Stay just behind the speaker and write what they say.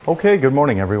Okay, good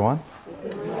morning, everyone.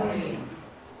 Good morning.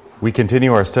 We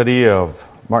continue our study of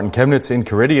Martin Chemnitz in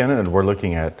Corinthian, and we're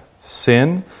looking at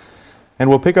sin. And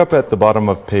we'll pick up at the bottom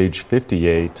of page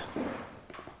 58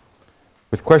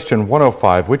 with question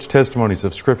 105, which testimonies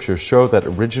of Scripture show that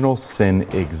original sin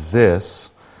exists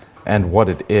and what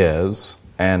it is?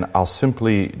 And I'll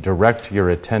simply direct your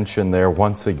attention there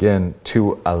once again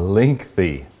to a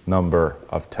lengthy number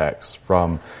of texts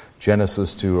from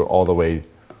Genesis to all the way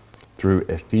through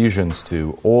Ephesians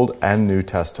 2, Old and New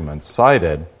Testament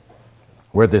cited,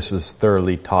 where this is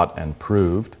thoroughly taught and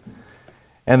proved.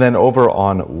 And then over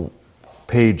on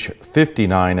page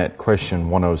 59 at question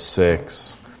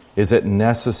 106, is it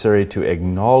necessary to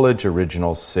acknowledge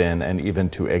original sin and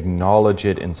even to acknowledge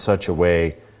it in such a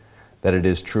way that it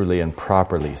is truly and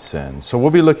properly sin? So we'll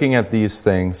be looking at these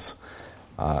things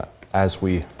as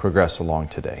we progress along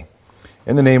today.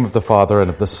 In the name of the Father, and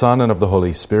of the Son, and of the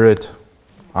Holy Spirit,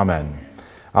 Amen.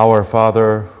 Our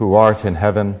Father, who art in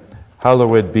heaven,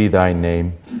 hallowed be thy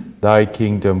name. Thy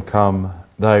kingdom come,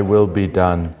 thy will be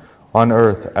done, on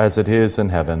earth as it is in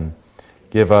heaven.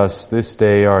 Give us this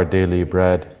day our daily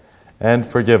bread, and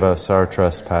forgive us our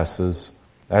trespasses,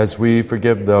 as we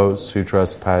forgive those who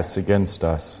trespass against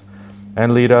us.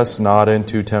 And lead us not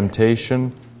into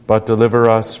temptation, but deliver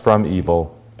us from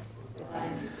evil.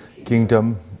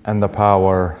 Kingdom, and the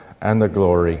power, and the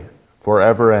glory,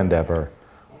 forever and ever.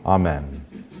 Amen.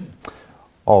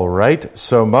 All right,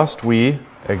 so must we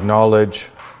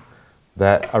acknowledge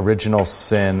that original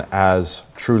sin as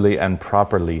truly and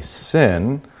properly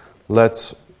sin?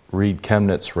 Let's read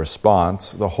Chemnitz's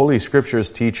response. The Holy Scriptures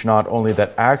teach not only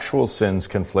that actual sins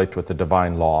conflict with the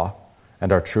divine law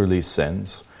and are truly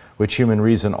sins, which human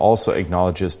reason also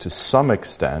acknowledges to some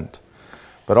extent,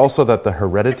 but also that the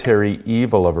hereditary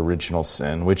evil of original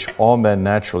sin, which all men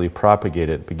naturally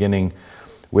propagated, beginning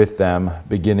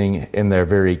in their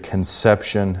very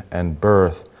conception and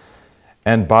birth,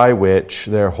 and by which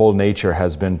their whole nature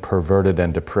has been perverted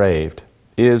and depraved,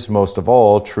 is most of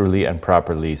all truly and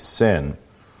properly sin,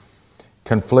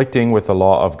 conflicting with the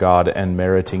law of God and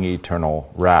meriting eternal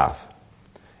wrath.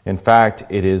 In fact,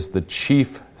 it is the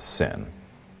chief sin,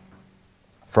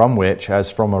 from which, as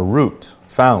from a root,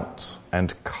 fount,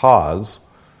 and cause,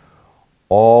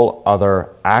 all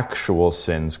other actual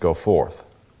sins go forth.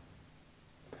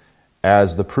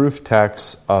 As the proof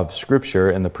texts of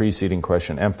Scripture in the preceding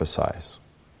question emphasize.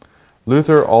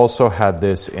 Luther also had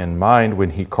this in mind when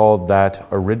he called that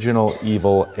original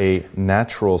evil a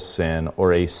natural sin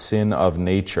or a sin of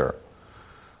nature,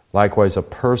 likewise a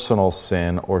personal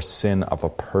sin or sin of a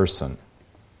person.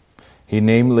 He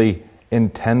namely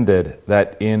intended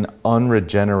that in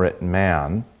unregenerate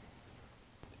man,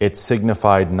 it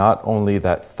signified not only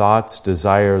that thoughts,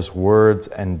 desires, words,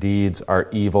 and deeds are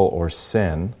evil or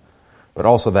sin, but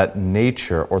also that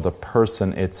nature or the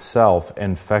person itself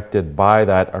infected by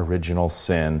that original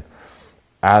sin,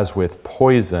 as with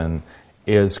poison,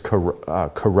 is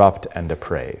corrupt and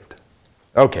depraved.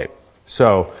 Okay,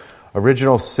 so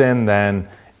original sin then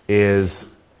is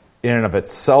in and of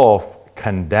itself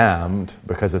condemned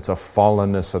because it's a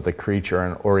fallenness of the creature,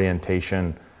 an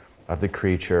orientation of the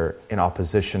creature in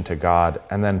opposition to God,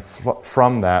 and then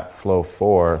from that flow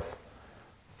forth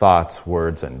thoughts,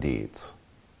 words, and deeds.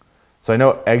 So I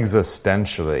know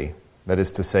existentially, that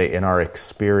is to say in our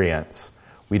experience,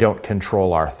 we don't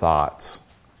control our thoughts,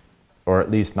 or at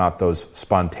least not those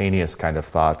spontaneous kind of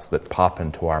thoughts that pop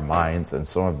into our minds, and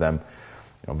some of them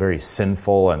very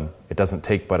sinful, and it doesn't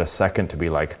take but a second to be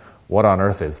like, what on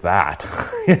earth is that?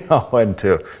 And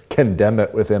to condemn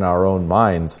it within our own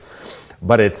minds.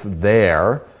 But it's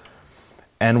there,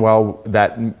 and while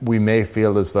that we may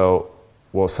feel as though,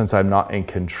 well, since I'm not in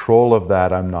control of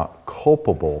that, I'm not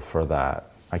culpable for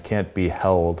that. I can't be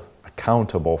held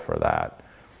accountable for that.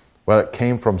 Well, it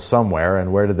came from somewhere,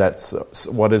 and what is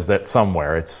that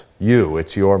somewhere? It's you,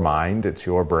 it's your mind, it's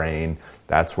your brain.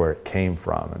 That's where it came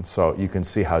from. And so you can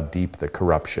see how deep the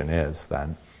corruption is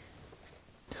then.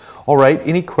 All right,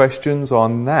 any questions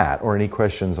on that, or any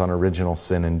questions on original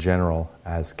sin in general,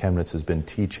 as Chemnitz has been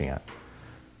teaching it?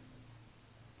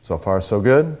 So far, so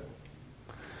good?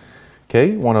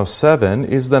 Okay, 107,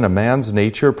 is then a man's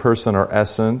nature, person, or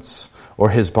essence, or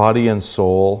his body and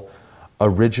soul,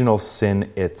 original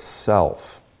sin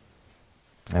itself?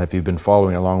 And if you've been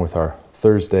following along with our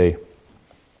Thursday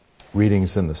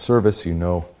readings in the service, you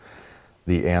know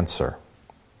the answer.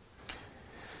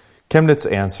 Chemnitz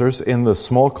answers, in the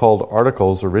small-called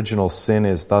articles, original sin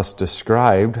is thus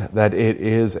described that it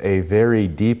is a very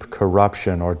deep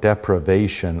corruption or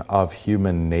depravation of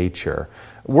human nature.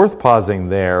 Worth pausing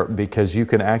there, because you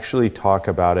can actually talk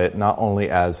about it not only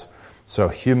as So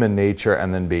human nature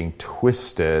and then being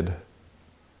twisted,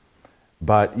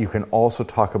 but you can also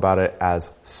talk about it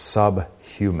as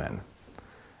subhuman.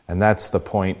 And that's the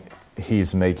point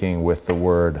he's making with the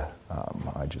word,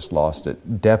 I just lost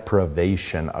it,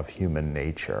 depravation of human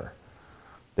nature.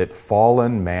 That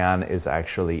fallen man is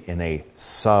actually in a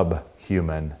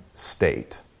subhuman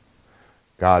state.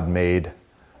 God made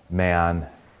man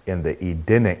in the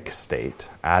Edenic state,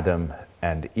 Adam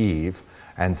and Eve,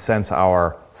 and since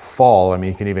our fall,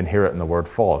 you can even hear it in the word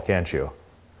fall, can't you?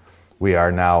 We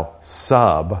are now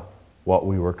what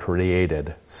we were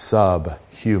created,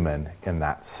 subhuman in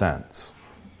that sense.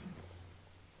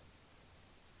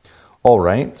 All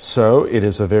right, so it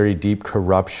is a very deep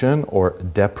corruption or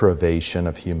depravation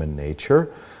of human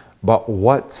nature. But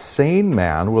what sane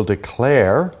man will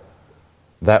declare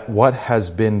that what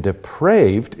has been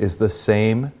depraved is the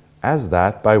same as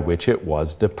that by which it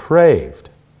was depraved?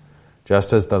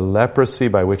 Just as the leprosy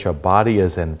by which a body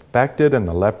is infected and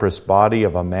the leprous body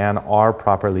of a man are,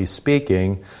 properly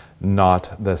speaking,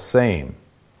 not the same.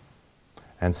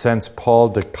 And since Paul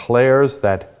declares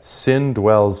that sin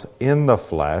dwells in the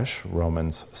flesh,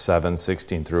 Romans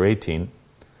 7:16 through 18,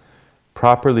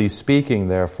 properly speaking,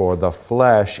 therefore, the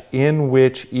flesh in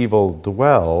which evil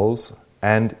dwells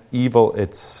and evil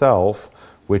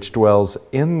itself, which dwells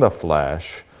in the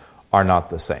flesh, are not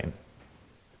the same.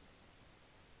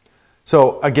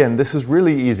 So again, this is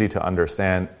really easy to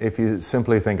understand if you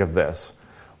simply think of this.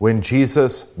 When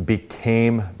Jesus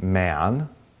became man,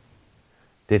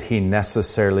 did he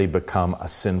necessarily become a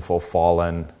sinful,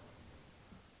 fallen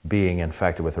being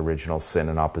infected with original sin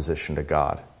in opposition to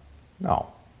God? No,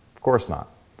 of course not.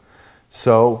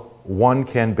 So one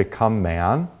can become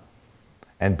man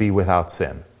and be without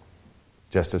sin,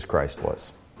 just as Christ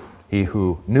was. He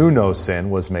who knew no sin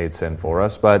was made sin for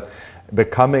us, but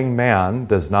becoming man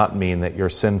does not mean that you're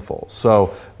sinful.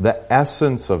 So the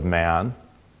essence of man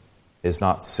is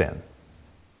not sin.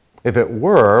 If it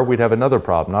were, we'd have another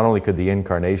problem. Not only could the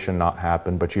incarnation not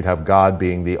happen, but you'd have God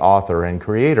being the author and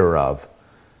creator of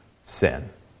sin.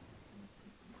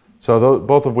 So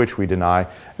both of which we deny.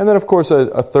 And then, of course,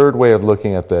 a third way of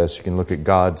looking at this, you can look at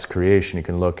God's creation, you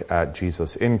can look at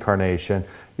Jesus' incarnation.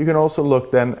 You can also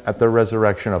look then at the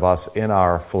resurrection of us in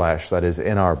our flesh, that is,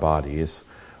 in our bodies.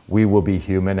 We will be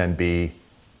human and be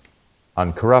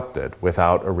uncorrupted,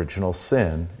 without original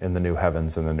sin in the new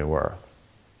heavens and the new earth.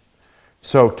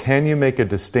 So can you make a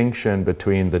distinction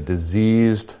between the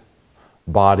diseased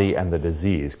body and the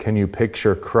disease? Can you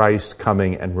picture Christ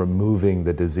coming and removing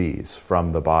the disease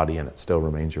from the body and it still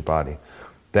remains your body?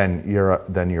 Then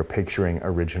you're picturing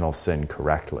original sin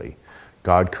correctly.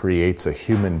 God creates a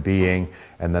human being,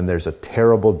 and then there's a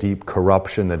terrible deep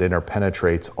corruption that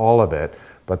interpenetrates all of it,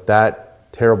 but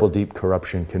that terrible deep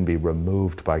corruption can be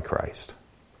removed by Christ.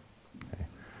 Okay.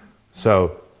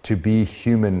 So to be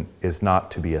human is not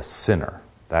to be a sinner.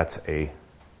 That's a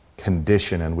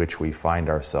condition in which we find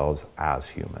ourselves as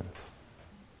humans.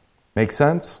 Make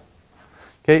sense?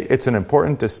 Okay, it's an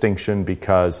important distinction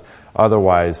because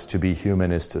otherwise to be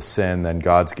human is to sin, then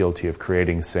God's guilty of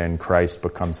creating sin. Christ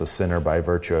becomes a sinner by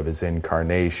virtue of his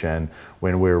incarnation.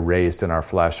 When we're raised in our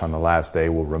flesh on the last day,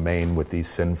 we'll remain with these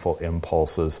sinful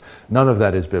impulses. None of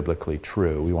that is biblically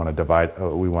true. We want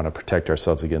to protect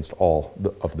ourselves against all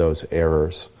of those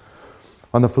errors.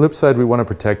 On the flip side, we want to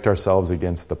protect ourselves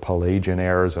against the Pelagian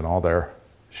errors and all their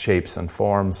shapes and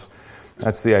forms.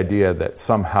 That's the idea that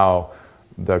somehow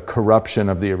the corruption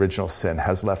of the original sin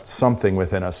has left something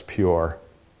within us pure,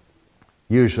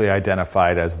 usually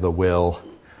identified as the will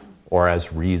or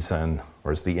as reason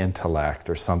or as the intellect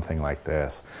or something like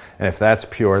this. And if that's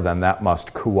pure, then that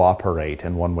must cooperate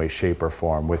in one way, shape, or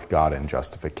form with God in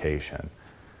justification.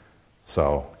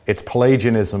 So it's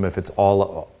Pelagianism if it's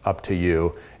all up to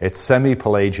you. It's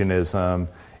semi-Pelagianism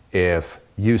if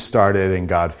you start it and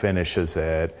God finishes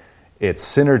it. It's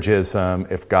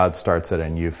synergism if God starts it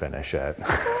and you finish it.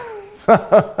 It's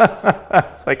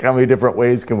like how many different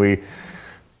ways can we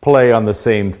play on the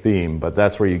same theme? But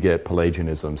that's where you get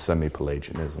Pelagianism,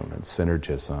 semi-Pelagianism, and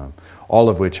synergism, all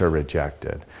of which are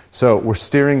rejected. So we're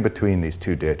steering between these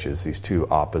two ditches, these two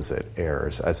opposite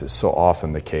errors, as is so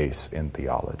often the case in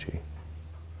theology.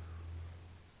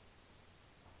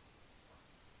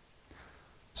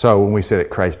 So when we say that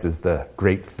Christ is the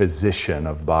great physician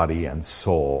of body and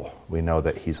soul, we know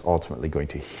that he's ultimately going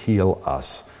to heal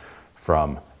us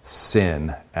from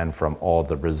sin and from all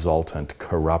the resultant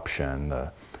corruption,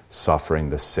 the suffering,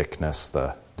 the sickness,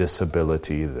 the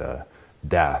disability, the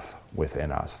death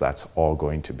within us. That's all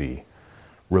going to be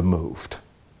removed.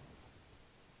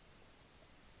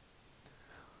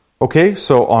 Okay,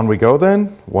 so on we go then.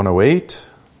 108.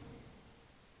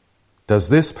 Does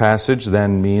this passage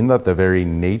then mean that the very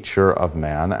nature of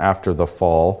man after the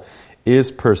fall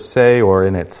is per se or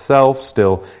in itself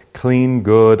still clean,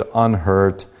 good,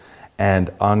 unhurt, and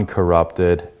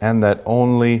uncorrupted, and that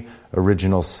only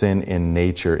original sin in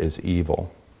nature is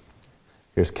evil?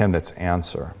 Here's Chemnitz's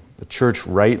answer. The church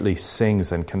rightly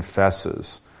sings and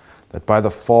confesses that by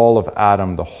the fall of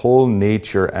Adam, the whole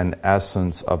nature and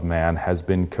essence of man has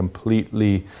been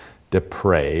completely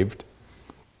depraved.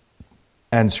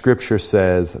 And Scripture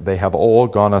says they have all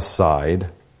gone aside.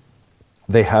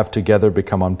 They have together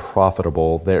become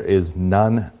unprofitable. There is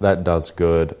none that does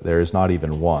good. There is not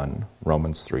even one.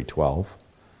 Romans 3:12.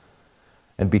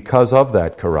 And because of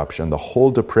that corruption, the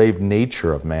whole depraved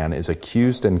nature of man is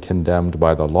accused and condemned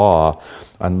by the law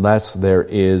unless there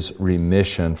is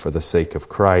remission for the sake of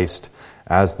Christ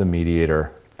as the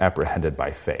mediator apprehended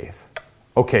by faith.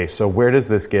 Okay, so where does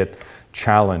this get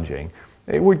challenging?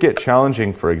 It would get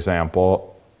challenging, for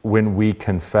example, when we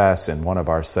confess in one of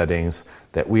our settings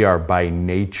that we are by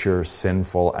nature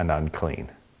sinful and unclean.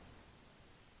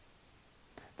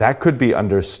 That could be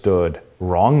understood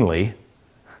wrongly.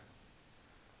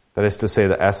 That is to say,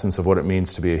 the essence of what it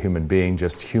means to be a human being,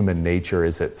 just human nature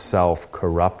is itself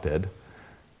corrupted.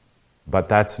 But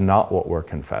that's not what we're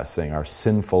confessing. Our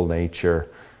sinful nature,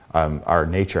 our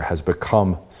nature has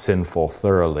become sinful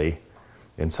thoroughly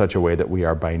in such a way that we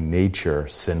are by nature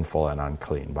sinful and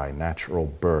unclean, by natural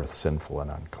birth sinful and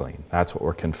unclean. That's what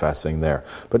we're confessing there.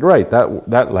 But right,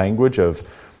 that language of,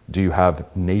 do you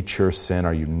have nature sin?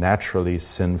 Are you naturally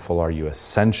sinful? Are you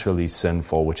essentially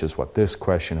sinful? Which is what this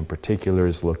question in particular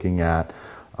is looking at,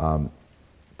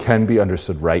 can be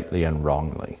understood rightly and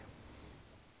wrongly.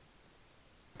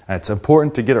 And it's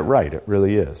important to get it right. It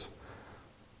really is.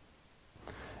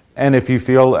 And if you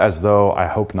feel as though, I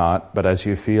hope not, but as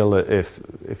you feel,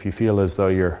 if you feel as though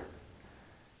you're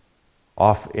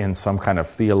off in some kind of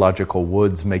theological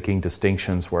woods making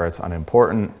distinctions where it's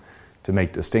unimportant to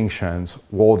make distinctions,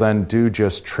 well then do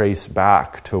just trace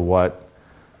back to what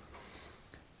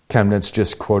Chemnitz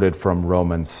just quoted from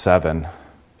Romans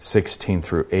 7:16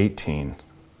 through 18.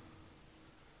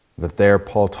 That there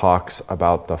Paul talks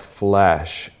about the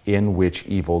flesh in which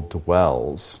evil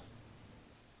dwells,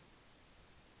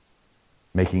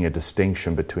 making a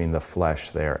distinction between the flesh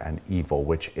there and evil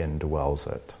which indwells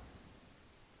it.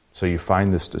 So you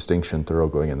find this distinction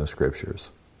thoroughgoing in the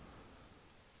Scriptures.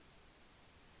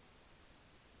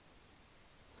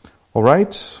 All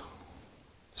right,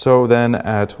 so then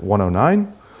at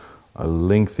 109, a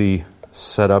lengthy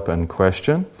setup and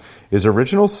question. Is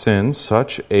original sin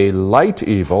such a light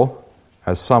evil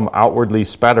as some outwardly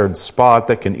spattered spot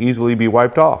that can easily be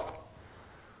wiped off,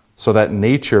 so that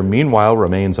nature meanwhile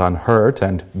remains unhurt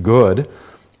and good,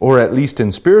 or at least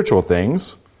in spiritual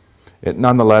things, it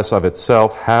nonetheless of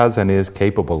itself has and is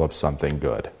capable of something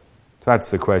good? So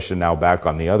that's the question now back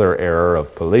on the other error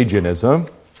of Pelagianism.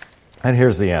 And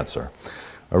here's the answer.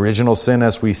 Original sin,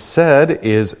 as we said,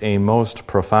 is a most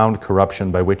profound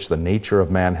corruption by which the nature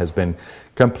of man has been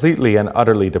completely and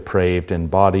utterly depraved in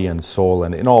body and soul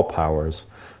and in all powers,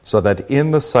 so that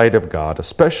in the sight of God,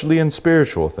 especially in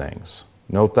spiritual things,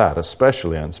 note that,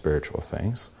 especially in spiritual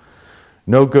things,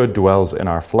 no good dwells in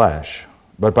our flesh,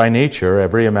 but by nature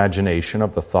every imagination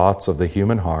of the thoughts of the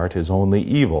human heart is only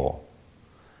evil.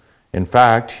 In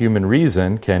fact, human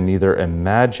reason can neither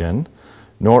imagine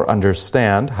nor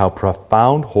understand how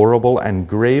profound, horrible, and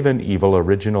grave an evil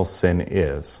original sin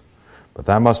is. But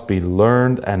that must be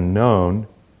learned and known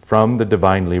from the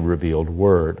divinely revealed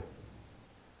word.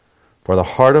 For the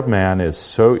heart of man is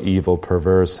so evil,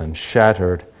 perverse, and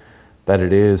shattered that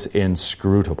it is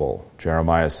inscrutable.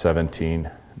 Jeremiah 17,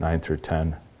 9 through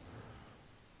 10.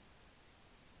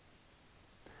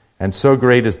 And so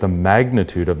great is the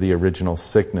magnitude of the original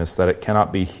sickness that it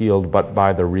cannot be healed but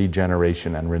by the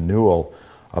regeneration and renewal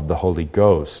of the Holy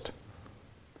Ghost.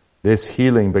 This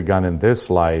healing begun in this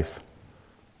life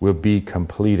will be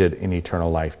completed in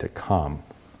eternal life to come.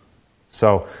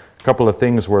 So, a couple of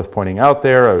things worth pointing out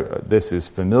there. This is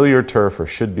familiar turf, or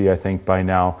should be, I think, by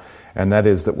now, and that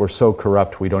is that we're so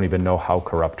corrupt we don't even know how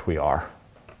corrupt we are.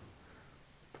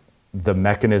 The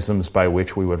mechanisms by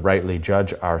which we would rightly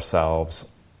judge ourselves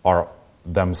are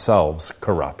themselves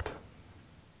corrupt.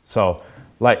 So,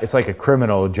 it's like a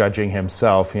criminal judging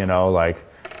himself, like,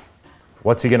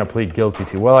 what's he going to plead guilty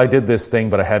to? Well, I did this thing,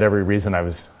 but I had every reason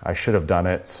I should have done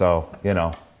it, so,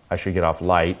 I should get off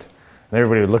light. And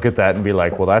everybody would look at that and be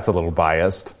like, well, that's a little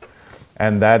biased.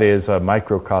 And that is a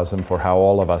microcosm for how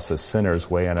all of us as sinners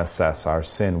weigh and assess our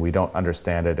sin. We don't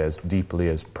understand it as deeply,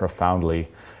 as profoundly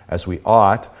as we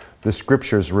ought. The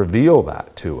Scriptures reveal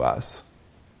that to us.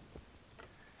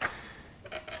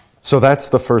 So that's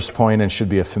the first point and should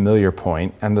be a familiar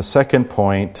point. And the second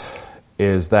point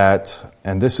is that,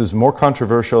 and this is more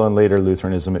controversial in later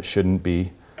Lutheranism, it shouldn't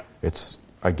be. It's,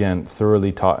 again,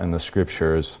 thoroughly taught in the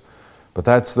Scriptures. But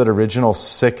that's that original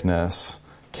sickness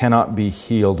cannot be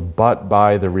healed but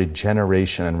by the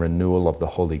regeneration and renewal of the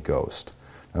Holy Ghost.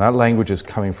 And that language is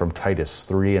coming from Titus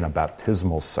 3 in a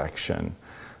baptismal section,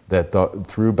 that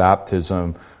through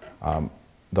baptism,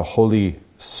 the Holy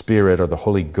Spirit or the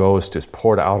Holy Ghost is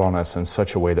poured out on us in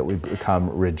such a way that we become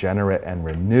regenerate and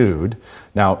renewed.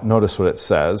 Now, notice what it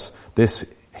says. This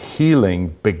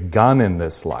healing begun in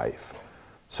this life.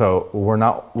 So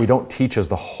we don't teach as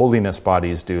the holiness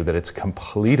bodies do that it's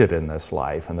completed in this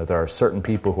life and that there are certain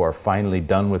people who are finally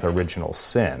done with original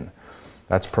sin.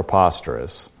 That's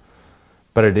preposterous.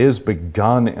 But it is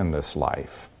begun in this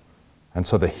life. And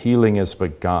so the healing is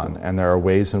begun, and there are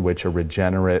ways in which a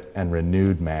regenerate and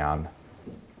renewed man,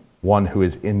 one who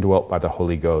is indwelt by the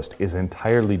Holy Ghost, is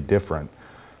entirely different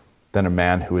than a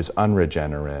man who is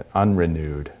unregenerate,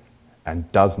 unrenewed,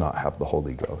 and does not have the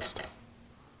Holy Ghost.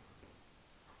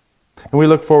 And we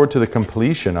look forward to the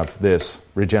completion of this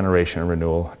regeneration and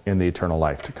renewal in the eternal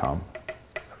life to come.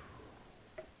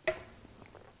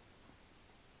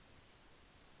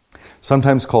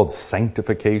 Sometimes called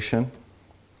sanctification,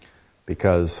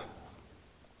 because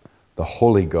the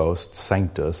Holy Ghost,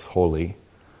 sanctus, holy,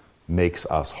 makes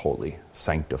us holy,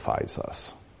 sanctifies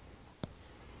us.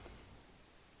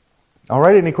 All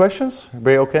right, any questions?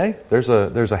 Everybody okay? There's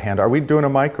a hand. Are we doing a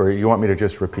mic, or you want me to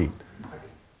just repeat?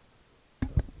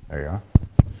 There you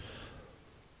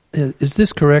are. Is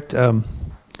this correct?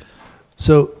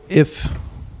 So if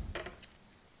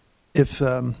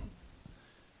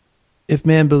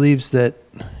man believes that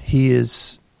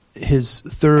his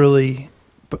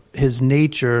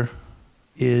nature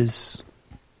is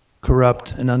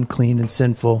corrupt and unclean and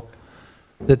sinful,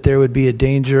 that there would be a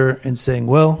danger in saying,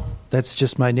 well, that's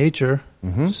just my nature.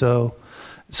 Mm-hmm. So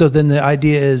then the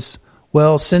idea is,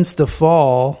 well, since the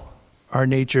fall, our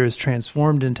nature is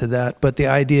transformed into that, but the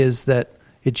idea is that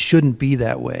it shouldn't be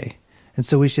that way. And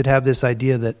so we should have this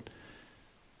idea that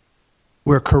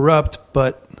we're corrupt,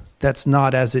 but that's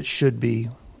not as it should be,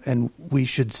 and we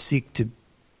should seek to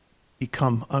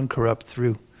become uncorrupt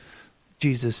through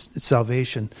Jesus'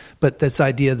 salvation. But this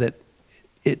idea that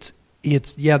it's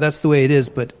that's the way it is,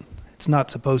 but it's not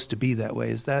supposed to be that way.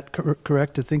 Is that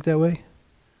correct to think that way?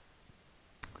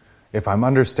 If I'm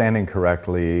understanding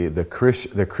correctly, the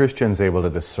Christian's able to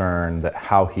discern that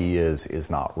how he is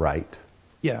not right.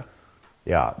 Yeah.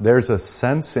 Yeah, there's a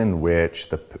sense in which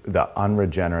the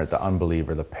unregenerate, the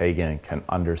unbeliever, the pagan can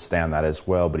understand that as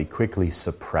well, but he quickly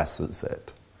suppresses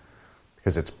it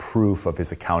because it's proof of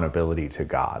his accountability to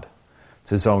God. It's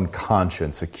his own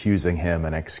conscience accusing him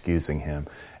and excusing him,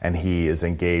 and he is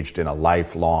engaged in a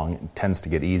lifelong, it tends to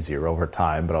get easier over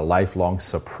time, but a lifelong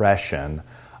suppression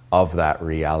of that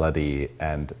reality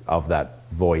and of that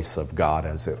voice of God,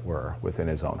 as it were, within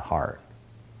his own heart.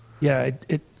 Yeah,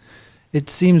 it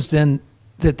seems then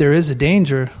that there is a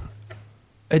danger,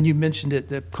 and you mentioned it,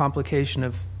 the complication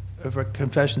of a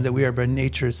confession that we are by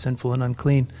nature sinful and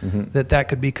unclean, mm-hmm. that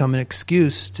could become an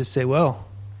excuse to say, well,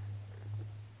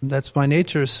 that's my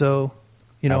nature, so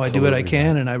Absolutely. I do what I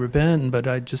can and I repent, but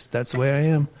that's the way I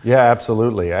am. Yeah,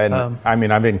 absolutely. And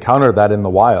I've encountered that in the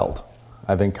wild.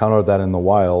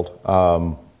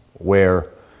 Where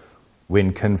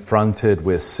when confronted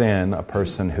with sin, a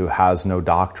person who has no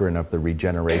doctrine of the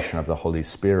regeneration of the Holy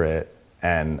Spirit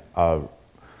and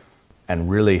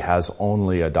really has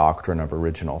only a doctrine of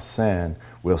original sin,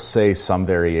 will say some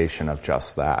variation of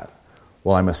just that.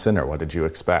 Well, I'm a sinner. What did you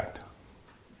expect?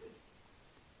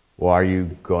 Well, are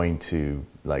you going to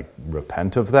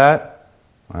repent of that?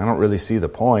 I don't really see the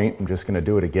point. I'm just going to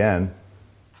do it again.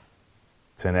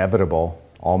 It's inevitable.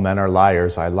 All men are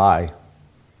liars. I lie.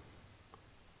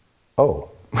 Oh.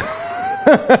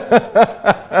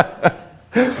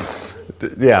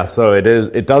 Yeah, so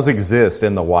it does exist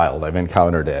in the wild. I've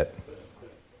encountered it.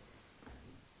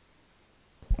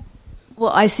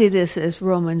 Well, I see this as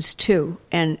Romans 2,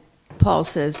 and Paul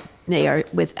says they are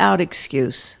without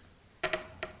excuse.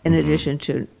 In addition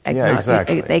to,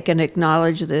 exactly. They can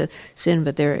acknowledge the sin,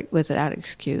 but they're without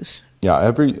excuse. Yeah,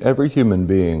 every human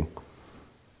being.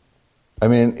 I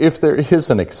mean, if there is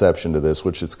an exception to this,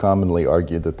 which is commonly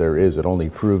argued that there is, it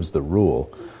only proves the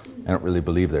rule. I don't really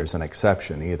believe there's an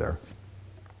exception either.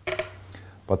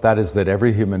 But that is that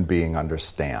every human being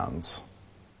understands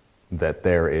that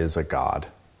there is a God,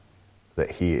 that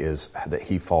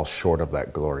he falls short of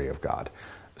that glory of God.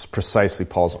 It's precisely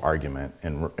Paul's argument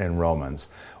in Romans.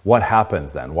 What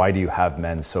happens then? Why do you have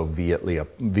men so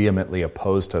vehemently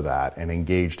opposed to that and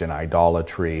engaged in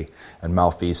idolatry and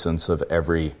malfeasance of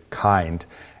every kind?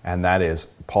 And that is,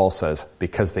 Paul says,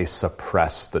 because they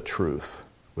suppress the truth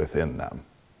within them.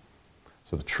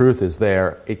 So the truth is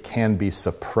there. It can be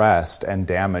suppressed and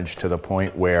damaged to the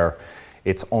point where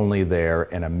it's only there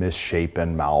in a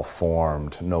misshapen,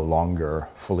 malformed, no longer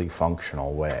fully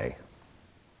functional way.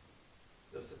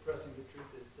 So suppressing the truth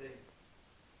is saying,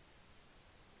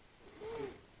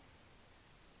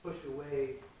 push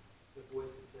away the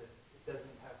voice that says it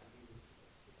doesn't have to be this way.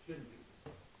 It shouldn't be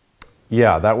this way.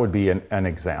 Yeah, that would be an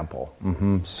example.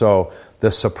 So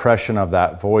the suppression of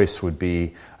that voice would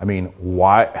be,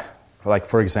 why? Like,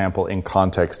 for example, in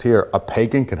context here, a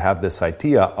pagan could have this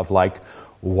idea of like,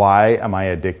 why am I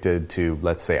addicted to,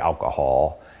 let's say,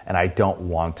 alcohol, and I don't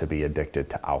want to be addicted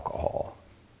to alcohol?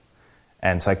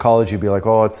 And psychology would be like,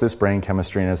 oh, it's this brain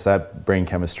chemistry, and it's that brain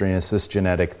chemistry, and it's this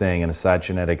genetic thing, and it's that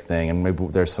genetic thing, and maybe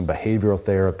there's some behavioral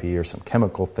therapy or some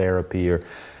chemical therapy,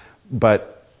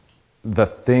 but the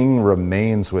thing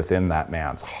remains within that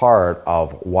man's heart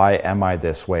of, why am I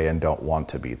this way and don't want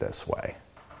to be this way?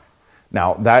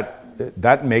 Now,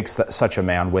 that makes such a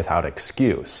man without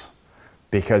excuse,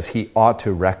 because he ought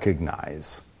to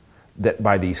recognize that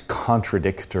by these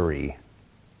contradictory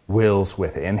wills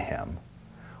within him,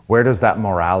 where does that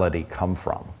morality come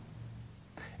from?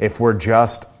 If we're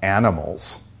just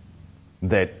animals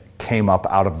that came up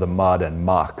out of the mud and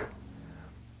muck,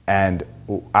 and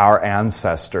our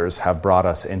ancestors have brought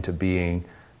us into being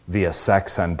via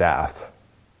sex and death,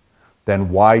 then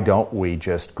why don't we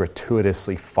just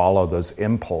gratuitously follow those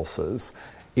impulses?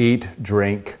 Eat,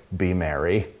 drink, be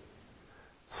merry,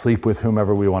 sleep with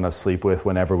whomever we want to sleep with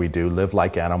whenever we do, live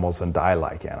like animals and die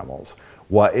like animals.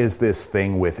 What is this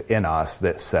thing within us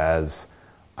that says,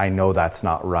 I know that's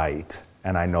not right,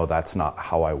 and I know that's not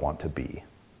how I want to be?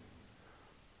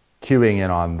 Cueing in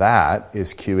on that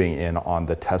is cueing in on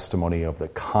the testimony of the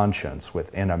conscience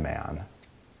within a man,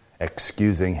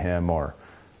 excusing him or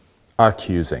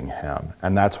accusing him.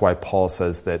 And that's why Paul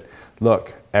says that,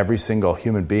 look, every single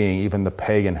human being, even the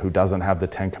pagan who doesn't have the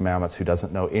Ten Commandments, who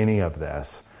doesn't know any of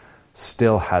this,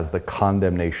 still has the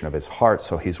condemnation of his heart,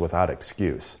 so he's without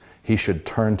excuse. He should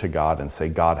turn to God and say,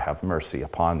 God, have mercy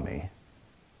upon me.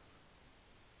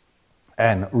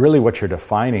 And really what you're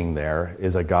defining there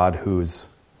is a God who's,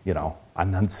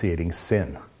 enunciating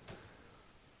sin.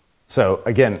 So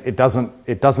again, it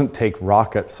doesn't take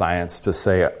rocket science to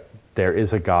say, there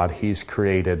is a God, he's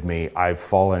created me, I've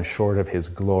fallen short of his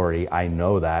glory, I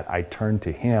know that, I turn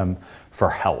to him for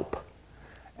help.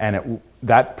 And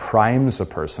that primes a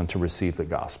person to receive the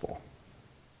gospel.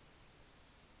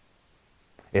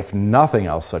 If nothing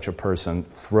else, such a person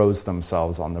throws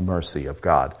themselves on the mercy of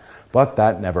God. But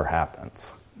that never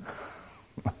happens.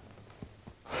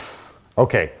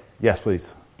 Okay, yes,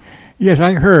 please. Yes,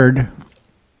 I heard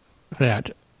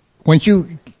that once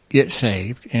you get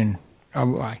saved, and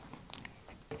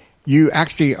you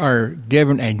actually are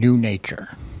given a new nature.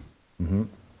 Mm-hmm.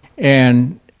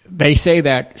 And they say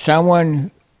that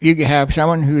you can have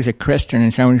someone who's a Christian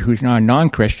and someone who's not a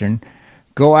non-Christian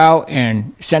go out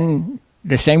and sin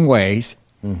the same ways,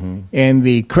 and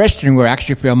the Christian will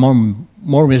actually feel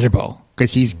more miserable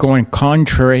because he's going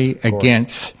contrary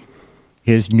against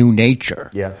his new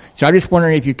nature. Yes. So I'm just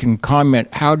wondering if you can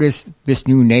comment, how does this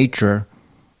new nature,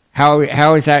 how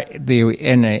is that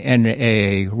in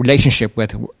a relationship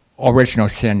with original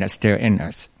sin that's still in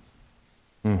us?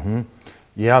 Mm-hmm.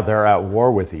 Yeah, they're at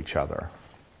war with each other.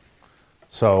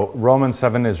 So Romans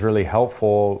 7 is really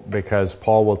helpful because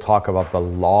Paul will talk about the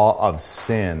law of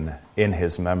sin in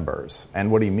his members.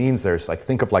 And what he means there is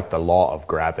think of the law of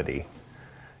gravity.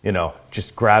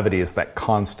 Just gravity is that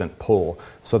constant pull.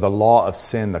 So the law of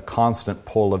sin, the constant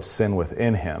pull of sin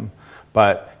within him.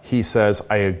 But he says,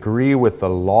 I agree with the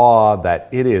law that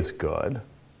it is good.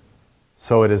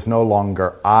 So it is no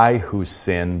longer I who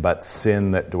sin, but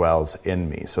sin that dwells in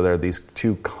me. So there are these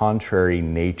two contrary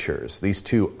natures, these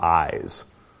two I's.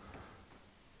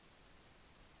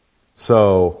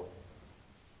 So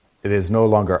it is no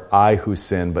longer I who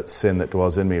sin, but sin that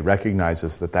dwells in me.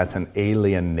 Recognizes that that's an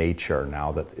alien nature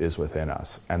now that is within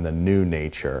us, and the new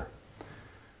nature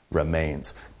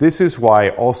remains. This is why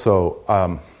also,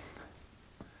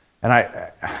 and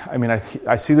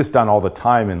I see this done all the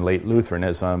time in late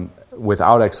Lutheranism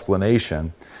without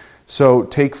explanation. So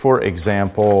take, for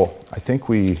example, I think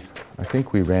we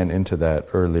ran into that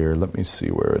earlier. Let me see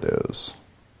where it is.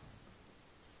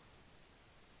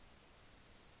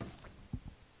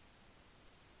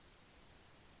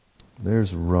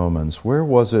 There's Romans. Where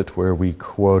was it where we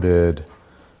quoted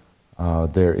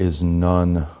There is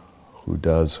none who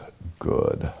does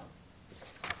good.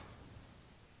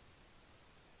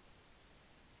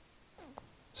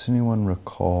 Does anyone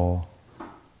recall?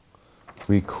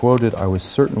 I was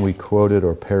certain we quoted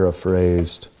or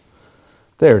paraphrased.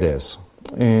 There it is.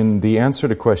 In the answer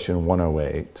to question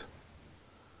 108,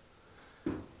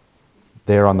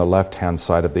 there on the left-hand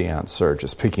side of the answer,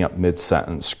 just picking up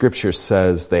mid-sentence, Scripture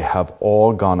says, they have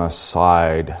all gone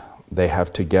aside. They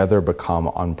have together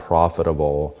become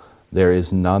unprofitable. There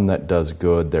is none that does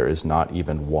good. There is not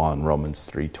even one. Romans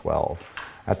 3:12.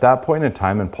 At that point in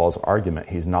time in Paul's argument,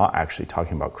 he's not actually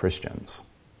talking about Christians.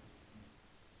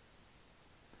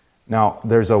 Now,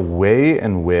 there's a way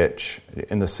in which,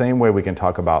 in the same way we can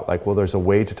talk about, there's a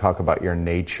way to talk about your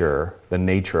nature, the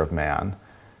nature of man,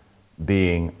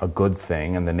 being a good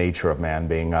thing and the nature of man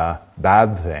being a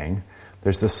bad thing.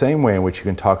 There's the same way in which you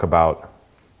can talk about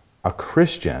a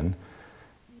Christian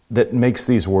that makes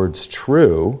these words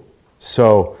true.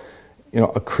 So,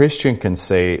 a Christian can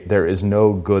say, there is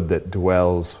no good that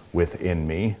dwells within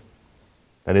me,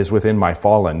 that is within my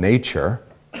fallen nature.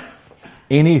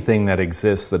 Anything that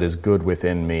exists that is good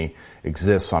within me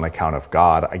exists on account of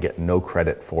God. I get no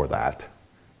credit for that.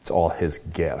 It's all His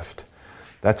gift.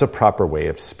 That's a proper way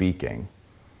of speaking.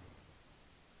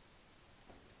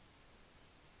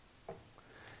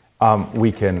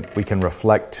 We can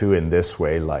reflect too in this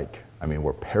way,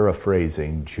 we're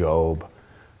paraphrasing Job.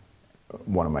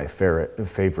 One of my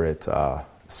favorite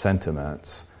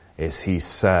sentiments is he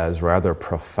says rather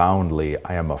profoundly,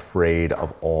 I am afraid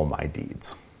of all my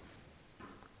deeds.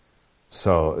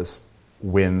 So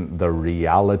when the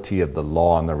reality of the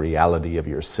law and the reality of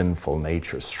your sinful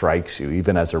nature strikes you,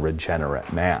 even as a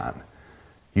regenerate man,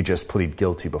 you just plead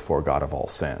guilty before God of all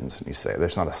sins. And you say,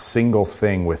 there's not a single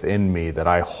thing within me that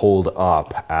I hold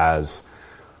up as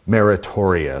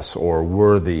meritorious or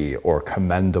worthy or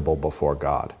commendable before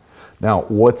God. Now,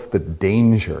 what's the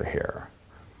danger here?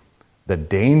 The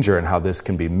danger in how this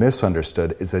can be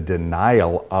misunderstood is a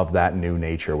denial of that new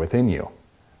nature within you,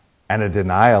 and a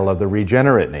denial of the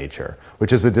regenerate nature,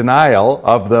 which is a denial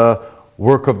of the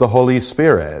work of the Holy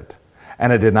Spirit,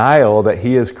 and a denial that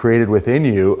He has created within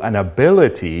you an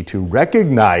ability to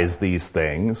recognize these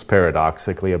things,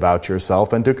 paradoxically, about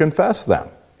yourself and to confess them,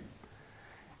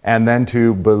 and then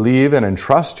to believe and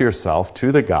entrust yourself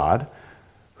to the God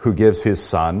who gives His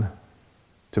Son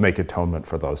to make atonement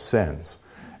for those sins.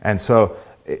 And so,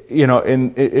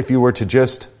 if you were to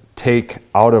just take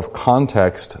out of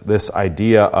context this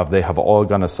idea of they have all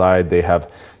gone aside, they have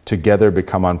together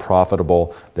become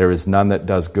unprofitable, there is none that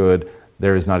does good,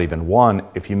 there is not even one.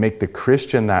 If you make the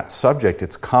Christian that subject,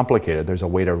 it's complicated. There's a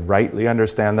way to rightly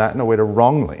understand that and a way to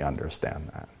wrongly understand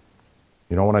that.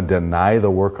 You don't want to deny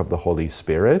the work of the Holy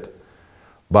Spirit,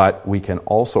 but we can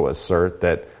also assert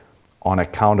that on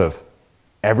account of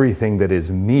everything that is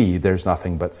me, there's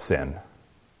nothing but sin.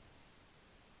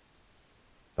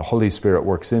 The Holy Spirit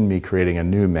works in me, creating a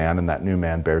new man, and that new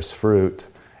man bears fruit,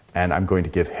 and I'm going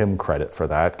to give Him credit for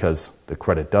that because the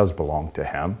credit does belong to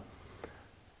Him.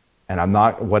 And I'm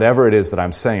not, whatever it is that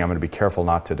I'm saying, I'm going to be careful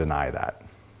not to deny that.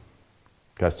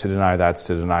 Because to deny that's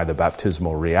to deny the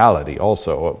baptismal reality.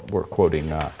 Also, we're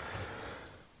quoting,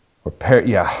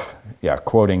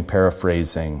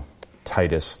 paraphrasing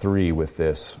Titus 3 with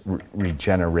this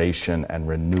regeneration and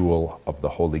renewal of the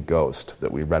Holy Ghost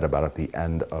that we read about at the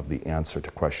end of the answer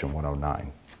to question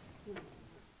 109.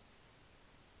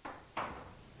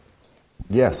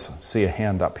 Yes, see a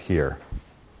hand up here.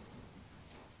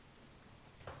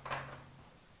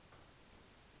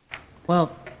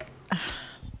 Well,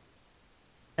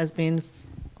 has been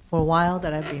for a while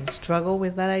that I've been struggle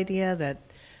with that idea that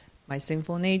my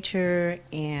sinful nature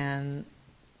and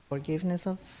forgiveness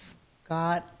of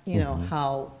God,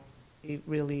 how it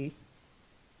really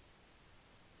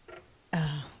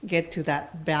get to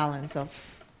that balance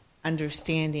of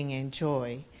understanding and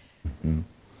joy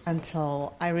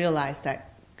until I realized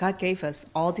that God gave us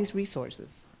all these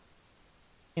resources,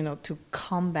 to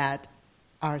combat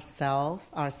ourself,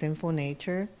 our sinful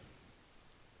nature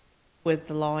with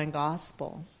the law and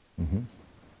gospel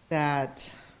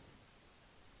that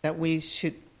we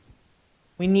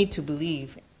need to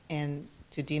believe and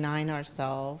to deny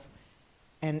ourselves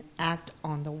and act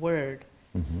on the word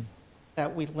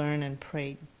that we learn and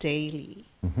pray daily.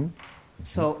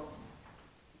 So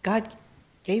God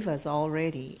gave us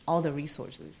already all the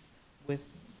resources with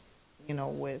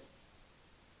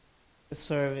the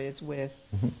service, with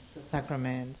the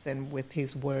sacraments, and with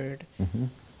His word.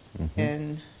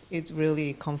 And it's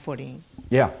really comforting.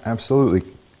 Yeah, absolutely.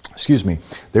 Excuse me.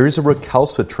 There is a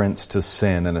recalcitrance to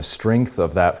sin and a strength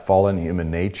of that fallen human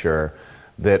nature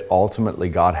that ultimately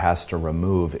God has to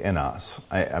remove in us.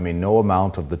 I mean, no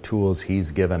amount of the tools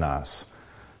He's given us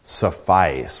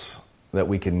suffice that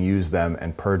we can use them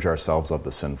and purge ourselves of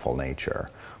the sinful nature.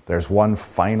 There's one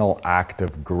final act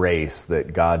of grace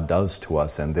that God does to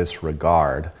us in this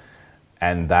regard,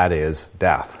 and that is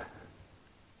death.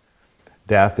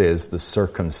 Death is the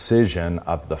circumcision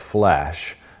of the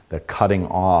flesh, the cutting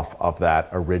off of that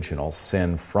original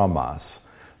sin from us,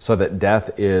 so that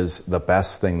death is the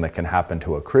best thing that can happen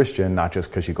to a Christian, not just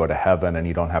because you go to heaven and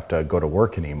you don't have to go to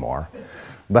work anymore,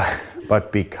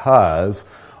 but because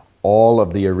all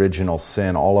of the original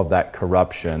sin, all of that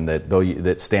corruption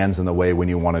that stands in the way when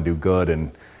you want to do good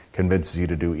and convinces you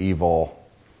to do evil,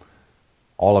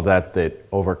 all of that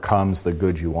overcomes the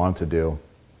good you want to do,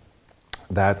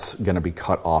 that's going to be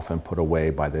cut off and put away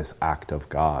by this act of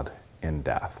God in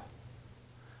death.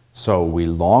 So we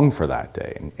long for that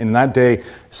day. And in that day,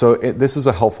 this is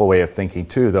a helpful way of thinking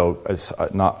too, though it's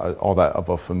not all that of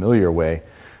a familiar way.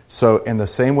 So in the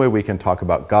same way we can talk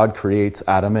about God creates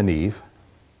Adam and Eve,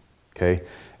 okay,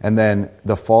 and then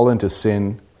the fall into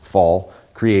sin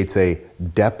creates a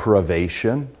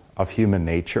depravation of human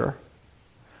nature.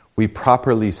 We,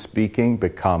 properly speaking,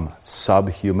 become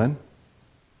subhuman.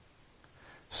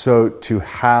 So to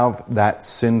have that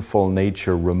sinful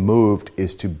nature removed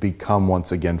is to become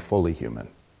once again fully human.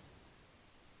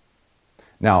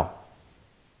 Now,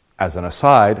 as an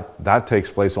aside, that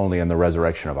takes place only in the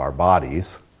resurrection of our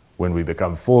bodies, when we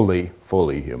become fully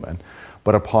human.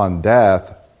 But upon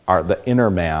death, the inner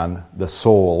man, the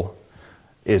soul,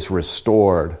 is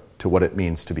restored to what it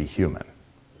means to be human.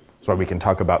 So we can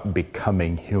talk about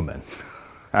becoming human.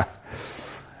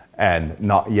 And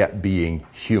not yet being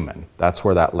human. That's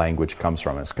where that language comes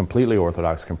from. It's completely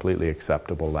orthodox, completely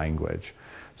acceptable language.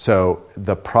 So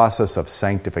the process of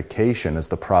sanctification is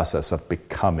the process of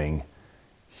becoming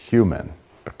human,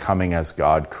 becoming as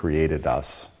God created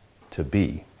us to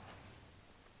be.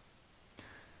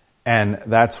 And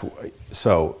there's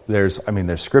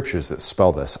scriptures that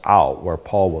spell this out, where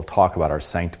Paul will talk about our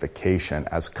sanctification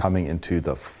as coming into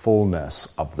the fullness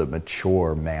of the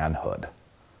mature manhood.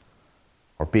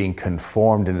 Or being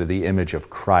conformed into the image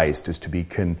of Christ is to be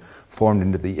conformed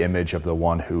into the image of the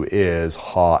one who is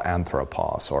ha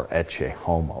anthropos, or eche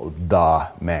homo, the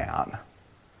man.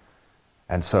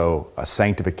 And so a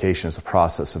sanctification is a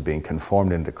process of being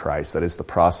conformed into Christ. That is the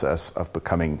process of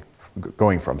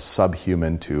going from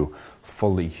subhuman to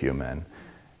fully human.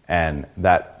 And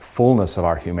that fullness of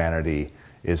our humanity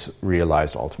is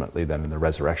realized ultimately then in the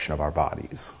resurrection of our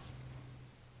bodies.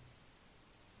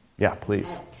 Yeah,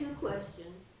 please. I have two questions.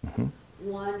 Mm-hmm.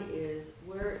 One is,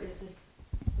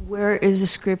 where is a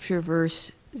scripture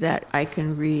verse that I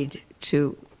can read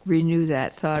to renew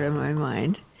that thought in my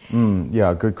mind?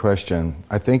 Yeah, good question.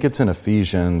 I think it's in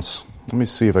Ephesians. Let me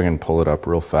see if I can pull it up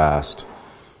real fast.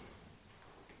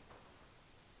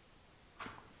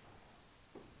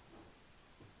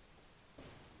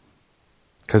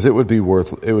 Because it would be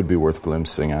worth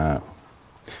glimpsing at.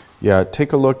 Yeah,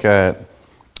 take a look at.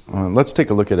 Let's take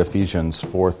a look at Ephesians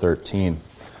 4:13.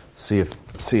 See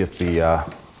if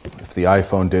the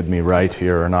iPhone did me right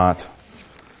here or not.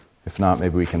 If not,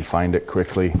 maybe we can find it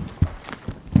quickly.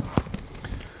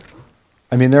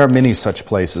 I mean, there are many such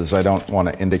places. I don't want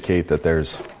to indicate that there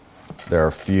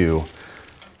are few.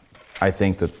 I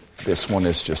think that this one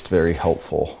is just very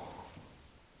helpful.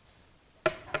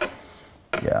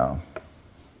 Yeah.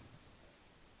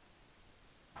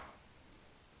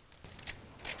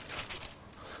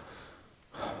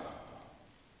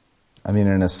 I mean,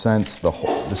 in a sense,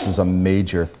 this is a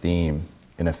major theme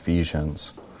in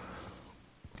Ephesians.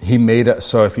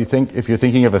 So if you're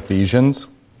thinking of Ephesians,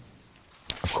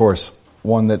 of course,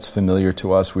 one that's familiar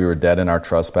to us, we were dead in our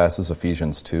trespasses,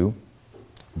 Ephesians 2,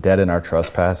 dead in our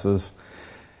trespasses.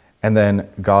 And then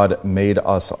God made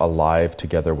us alive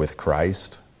together with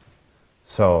Christ.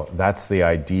 So that's the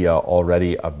idea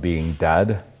already of being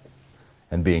dead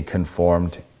and being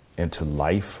conformed into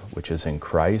life, which is in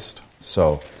Christ.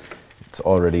 So it's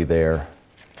already there.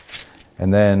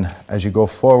 And then as you go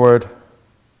forward,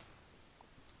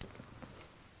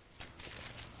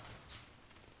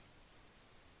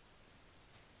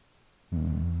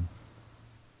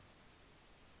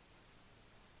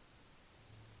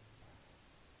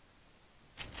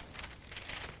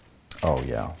 oh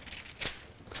yeah.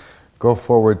 Go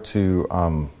forward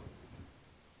to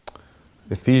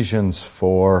Ephesians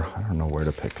 4. I don't know where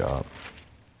to pick up.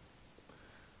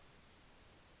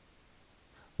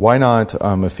 Why not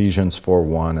Ephesians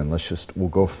 4:1, and we'll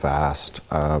go fast,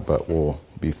 but we'll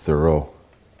be thorough.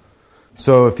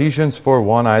 So Ephesians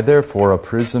 4:1, I therefore, a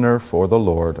prisoner for the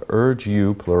Lord, urge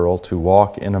you, plural, to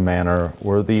walk in a manner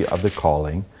worthy of the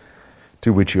calling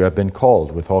to which you have been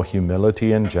called, with all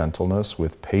humility and gentleness,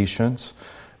 with patience,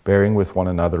 bearing with one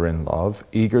another in love,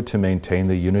 eager to maintain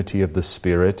the unity of the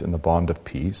Spirit in the bond of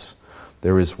peace.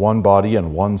 There is one body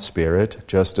and one Spirit,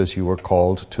 just as you were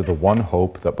called to the one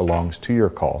hope that belongs to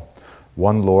your call.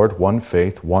 One Lord, one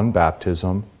faith, one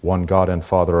baptism, one God and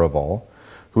Father of all,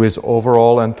 who is over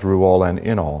all and through all and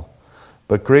in all.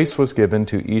 But grace was given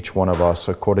to each one of us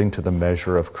according to the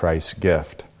measure of Christ's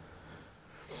gift,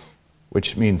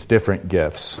 which means different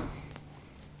gifts,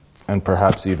 and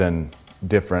perhaps even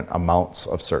different amounts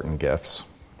of certain gifts.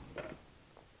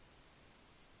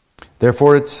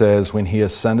 Therefore it says, when he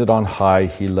ascended on high,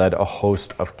 he led a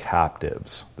host of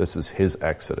captives. This is his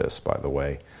exodus, by the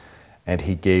way. And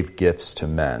he gave gifts to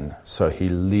men. So he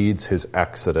leads his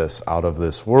exodus out of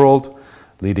this world,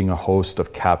 leading a host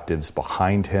of captives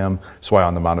behind him. That's why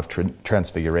on the Mount of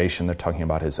Transfiguration, they're talking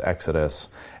about his exodus.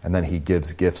 And then he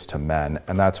gives gifts to men.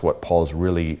 And that's what Paul's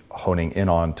really honing in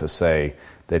on to say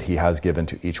that he has given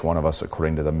to each one of us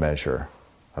according to the measure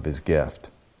of his gift.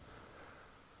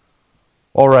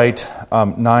 All right,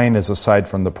 9 is aside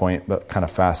from the point, but kind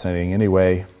of fascinating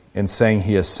anyway. In saying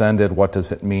he ascended, what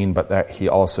does it mean? But that he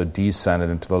also descended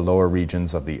into the lower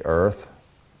regions of the earth.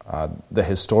 The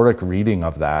historic reading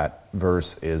of that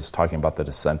verse is talking about the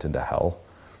descent into hell.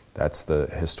 That's the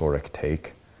historic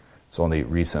take. It's only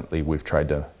recently we've tried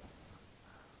to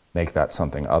make that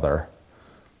something other.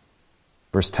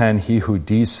 Verse 10, he who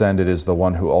descended is the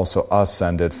one who also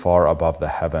ascended far above the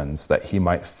heavens, that he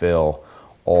might fill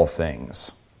all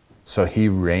things. So he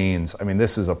reigns. I mean,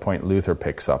 this is a point Luther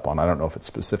picks up on. I don't know if it's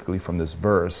specifically from this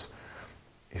verse.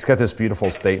 He's got this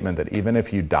beautiful statement that even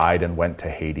if you died and went to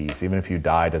Hades, even if you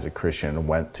died as a Christian and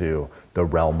went to the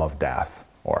realm of death,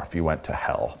 or if you went to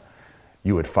hell,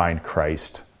 you would find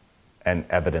Christ and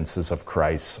evidences of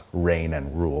Christ's reign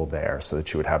and rule there, so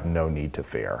that you would have no need to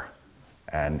fear.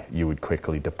 And you would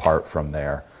quickly depart from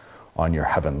there on your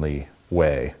heavenly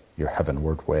way, your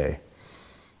heavenward way.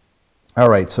 All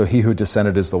right, so he who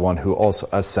descended is the one who also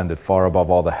ascended far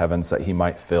above all the heavens, that he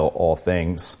might fill all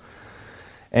things.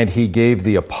 And he gave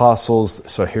the apostles,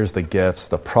 so here's the gifts,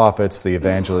 the prophets, the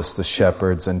evangelists, the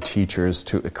shepherds, and teachers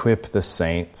to equip the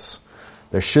saints.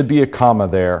 There should be a comma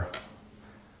there,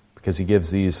 because he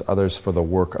gives these others for the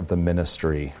work of the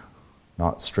ministry,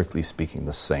 not strictly speaking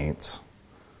the saints.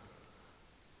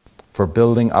 For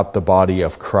building up the body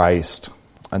of Christ,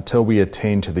 until we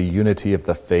attain to the unity of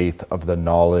the faith of the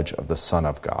knowledge of the Son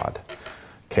of God.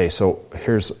 Okay, so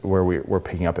here's where we're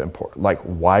picking up important. Like,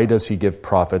 why does he give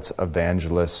prophets,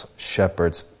 evangelists,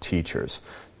 shepherds, teachers?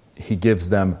 He gives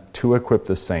them to equip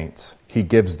the saints. He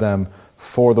gives them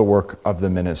for the work of the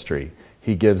ministry.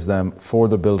 He gives them for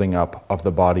the building up of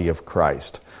the body of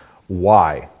Christ.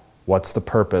 Why? What's the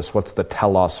purpose? What's the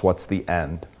telos? What's the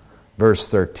end? Verse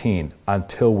 13,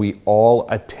 until we all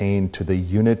attain to the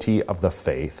unity of the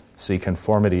faith, see,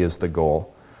 conformity is the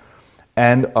goal,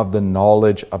 and of the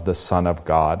knowledge of the Son of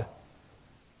God,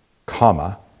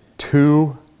 comma,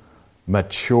 to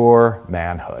mature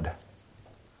manhood.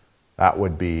 That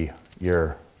would be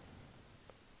your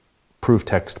proof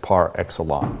text par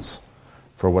excellence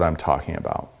for what I'm talking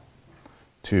about.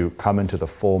 To come into the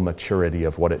full maturity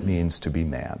of what it means to be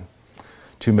man.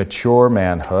 To mature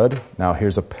manhood, now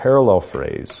here's a parallel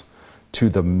phrase, to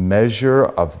the measure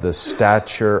of the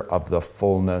stature of the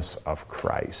fullness of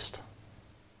Christ.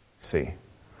 See?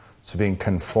 So being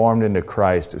conformed into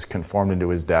Christ is conformed into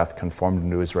his death, conformed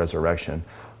into his resurrection,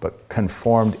 but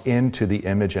conformed into the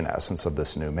image and essence of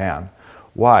this new man.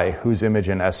 Why? Whose image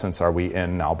and essence are we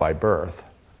in now by birth?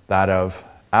 That of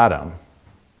Adam.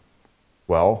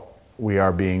 Well, we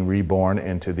are being reborn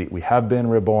we have been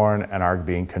reborn and are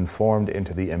being conformed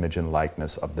into the image and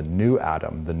likeness of the new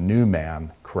Adam, the new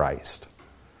man, Christ.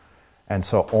 And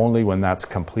so only when that's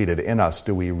completed in us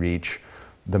do we reach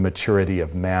the maturity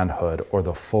of manhood or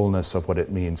the fullness of what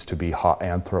it means to be ha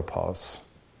anthropos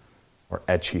or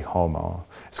echi homo.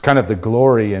 It's kind of the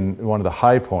glory in one of the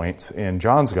high points in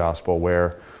John's gospel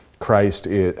where Christ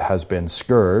has been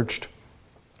scourged,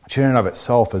 which in and of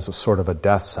itself is a sort of a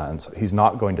death sentence. He's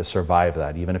not going to survive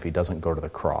that, even if he doesn't go to the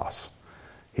cross.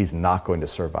 He's not going to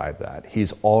survive that.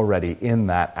 He's already in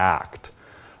that act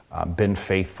been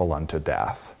faithful unto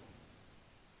death.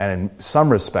 And in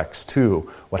some respects, too,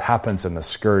 what happens in the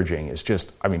scourging is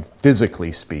just,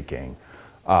 physically speaking,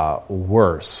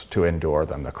 worse to endure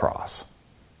than the cross.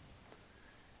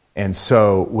 And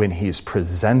so when he's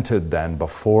presented then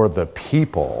before the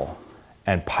people,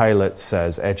 and Pilate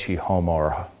says, Echi homo,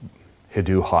 or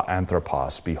hidu ha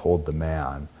anthropos, behold the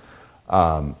man,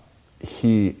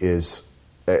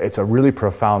 it's a really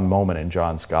profound moment in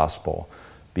John's gospel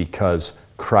because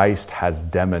Christ has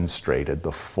demonstrated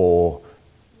the fullness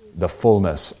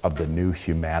of the new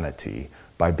humanity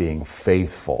by being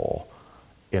faithful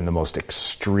in the most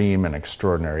extreme and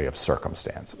extraordinary of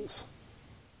circumstances.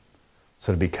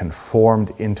 So to be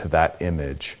conformed into that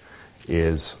image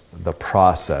is the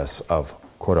process of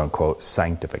quote-unquote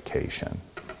sanctification.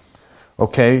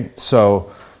 Okay,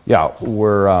 so yeah,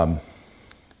 we're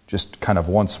just kind of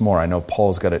once more, I know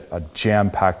Paul's got a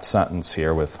jam-packed sentence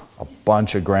here with a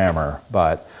bunch of grammar,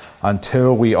 but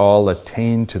until we all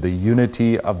attain to the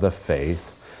unity of the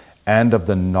faith and of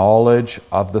the knowledge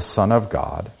of the Son of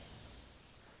God,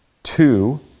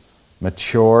 to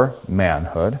mature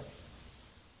manhood,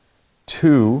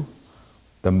 to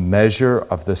the measure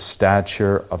of the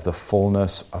stature of the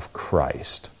fullness of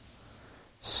Christ,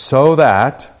 so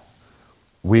that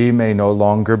we may no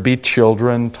longer be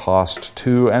children tossed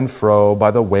to and fro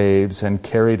by the waves and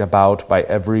carried about by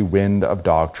every wind of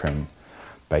doctrine,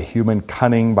 by human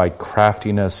cunning, by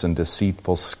craftiness and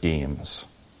deceitful schemes.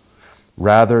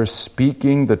 Rather,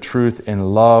 speaking the truth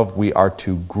in love, we are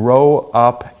to grow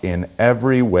up in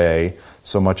every way,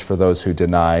 so much for those who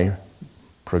deny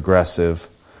progressive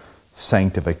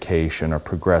sanctification or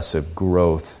progressive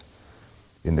growth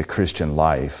in the Christian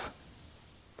life.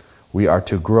 We are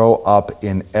to grow up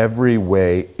in every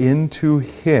way into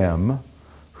Him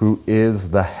who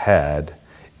is the head,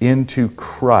 into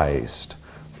Christ,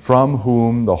 from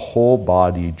whom the whole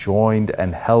body, joined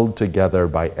and held together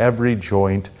by every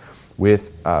joint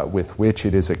with which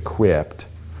it is equipped,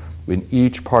 when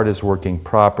each part is working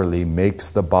properly, makes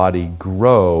the body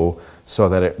grow so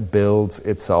that it builds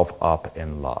itself up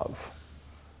in love.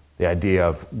 The idea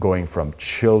of going from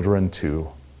children to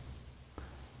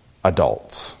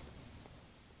adults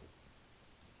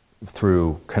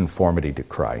through conformity to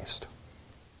Christ.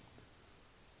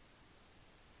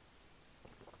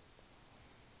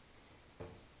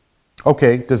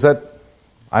 Okay, does that,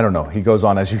 I don't know, he goes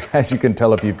on, as you can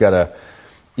tell if you've got a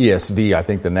ESV, I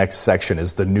think the next section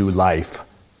is the new life.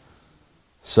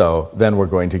 So then we're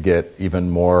going to get even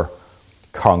more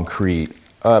concrete.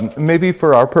 Maybe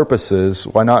for our purposes,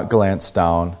 why not glance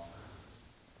down?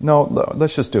 No,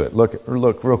 let's just do it. Look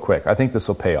real quick. I think this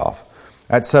will pay off.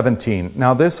 At 17,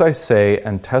 now this I say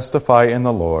and testify in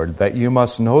the Lord, that you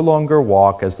must no longer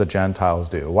walk as the Gentiles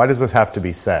do. Why does this have to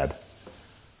be said?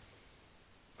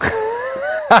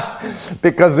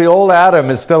 Because the old Adam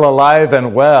is still alive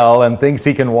and well and thinks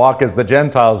he can walk as the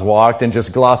Gentiles walked and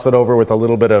just gloss it over with a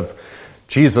little bit of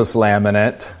Jesus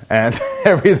laminate and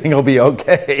everything will be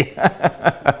okay.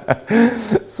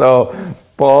 So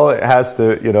Paul has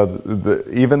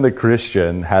to, even the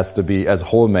Christian has to be, as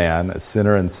whole man, a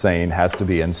sinner and saint, has to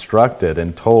be instructed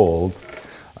and told,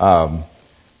 you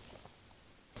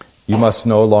must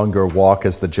no longer walk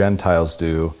as the Gentiles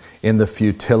do in the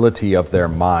futility of their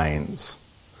minds.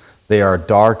 They are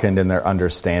darkened in their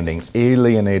understanding,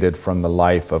 alienated from the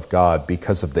life of God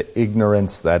because of the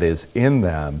ignorance that is in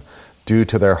them due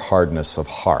to their hardness of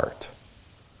heart.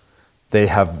 They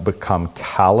have become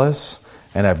callous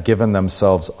and have given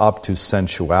themselves up to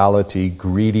sensuality,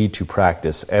 greedy to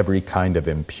practice every kind of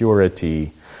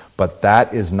impurity, but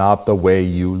that is not the way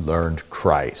you learned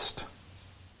Christ.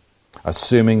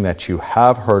 Assuming that you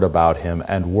have heard about him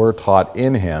and were taught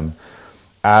in him,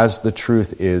 as the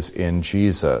truth is in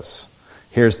Jesus.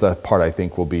 Here's the part I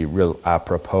think will be real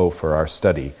apropos for our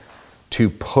study. To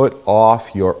put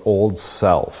off your old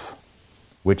self,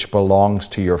 which belongs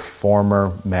to your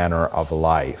former manner of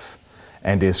life,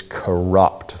 and is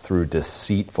corrupt through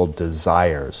deceitful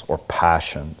desires or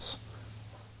passions,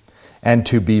 and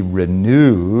to be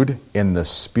renewed in the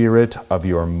spirit of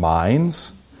your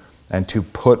minds, and to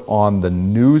put on the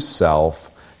new self,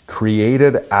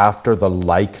 created after the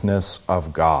likeness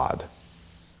of God,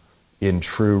 in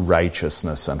true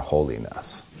righteousness and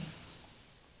holiness.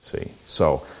 See,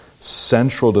 so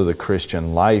central to the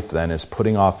Christian life then is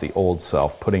putting off the old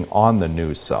self, putting on the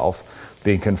new self,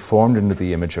 being conformed into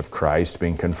the image of Christ,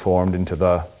 being conformed into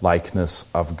the likeness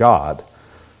of God,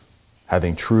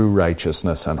 having true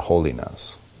righteousness and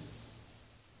holiness.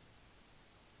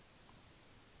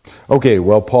 Okay,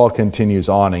 well, Paul continues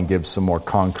on and gives some more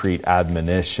concrete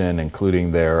admonition,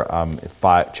 including there,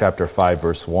 chapter 5,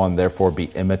 verse 1, therefore be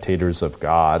imitators of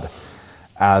God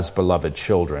as beloved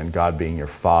children, God being your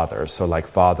Father. So like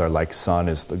Father, like Son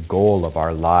is the goal of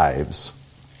our lives.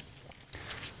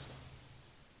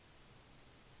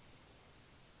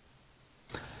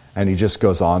 And he just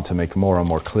goes on to make more and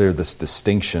more clear this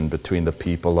distinction between the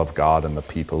people of God and the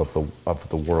people of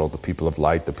the world, the people of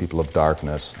light, the people of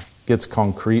darkness. Gets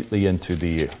concretely into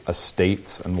the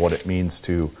estates and what it means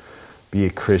to be a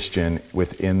Christian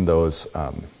within those,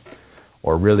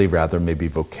 or really rather maybe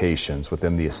vocations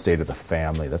within the estate of the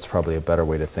family. That's probably a better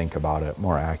way to think about it,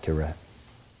 more accurate.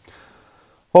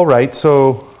 All right,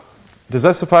 so does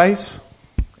that suffice?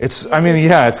 It's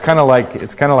kind of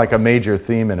like a major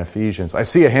theme in Ephesians. I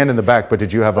see a hand in the back, but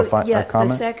did you have a comment? The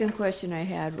second question I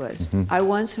had was, I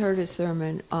once heard a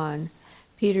sermon on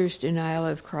Peter's denial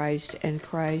of Christ and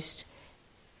Christ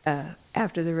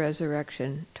after the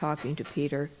resurrection talking to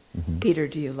Peter, Peter,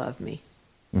 do you love me?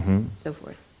 So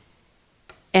forth.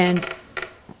 And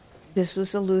this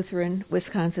was a Lutheran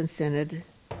Wisconsin synod,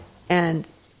 and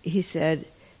he said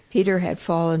Peter had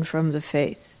fallen from the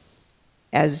faith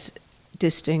as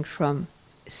distinct from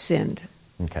sinned.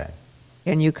 Okay.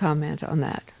 Can you comment on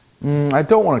that? I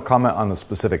don't want to comment on the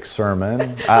specific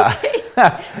sermon. But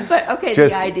okay,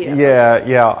 just, the idea.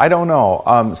 Yeah, I don't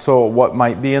know. So what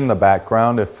might be in the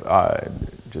background, if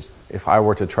I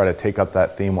were to try to take up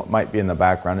that theme, what might be in the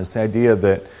background is the idea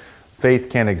that faith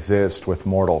can't exist with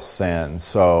mortal sin.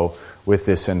 So with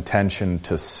this intention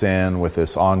to sin, with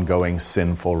this ongoing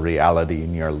sinful reality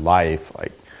in your life,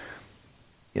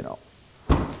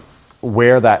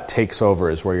 where that takes over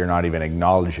is where you're not even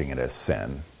acknowledging it as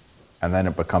sin. And then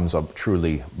it becomes a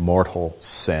truly mortal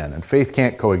sin. And faith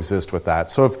can't coexist with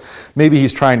that. So if maybe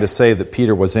he's trying to say that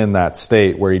Peter was in that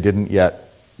state where he didn't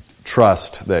yet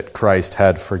trust that Christ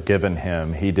had forgiven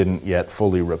him, he didn't yet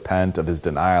fully repent of his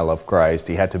denial of Christ,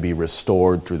 he had to be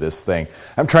restored through this thing.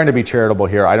 I'm trying to be charitable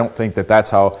here. I don't think that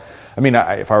that's how,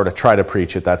 if I were to try to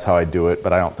preach it, that's how I'd do it,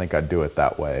 but I don't think I'd do it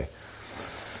that way.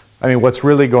 What's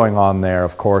really going on there,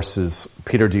 of course, is,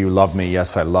 Peter, do you love me?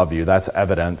 Yes, I love you. That's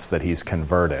evidence that he's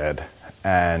converted.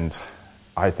 And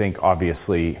I think,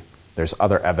 obviously, there's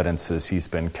other evidences he's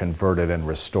been converted and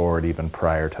restored even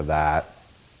prior to that.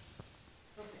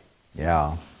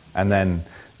 Yeah. And then,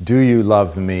 do you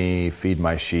love me? Feed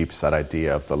my sheep. That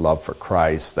idea of the love for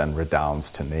Christ then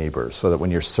redounds to neighbors. So that when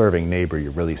you're serving neighbor,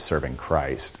 you're really serving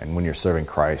Christ. And when you're serving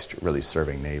Christ, you're really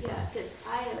serving neighbor. Yeah, because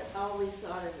I have always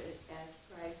thought of it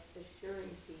as Christ assuring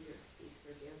Peter he's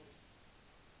forgiven.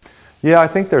 Yeah, I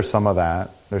think there's some of that.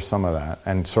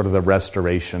 And sort of the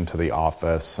restoration to the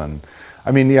office. And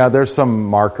there's some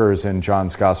markers in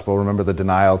John's gospel. Remember, the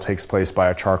denial takes place by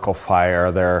a charcoal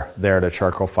fire. They're there at a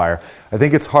charcoal fire. I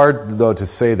think it's hard, though, to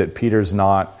say that Peter's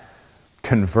not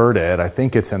converted. I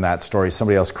think it's in that story.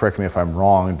 Somebody else correct me if I'm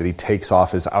wrong, that he takes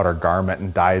off his outer garment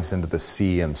and dives into the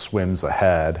sea and swims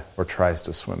ahead, or tries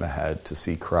to swim ahead to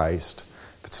see Christ.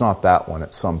 If it's not that one,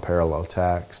 it's some parallel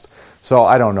text. So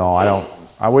I don't know.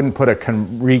 I wouldn't put a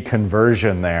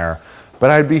reconversion there, but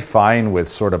I'd be fine with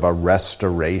sort of a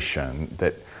restoration,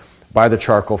 that by the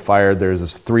charcoal fire there's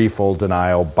this threefold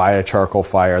denial, by a charcoal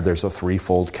fire there's a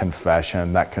threefold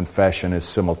confession. That confession is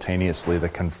simultaneously the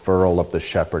conferral of the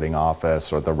shepherding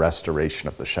office or the restoration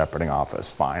of the shepherding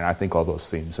office. Fine, I think all those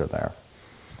themes are there.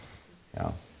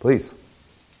 Yeah, please.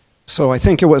 So I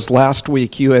think it was last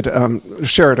week you had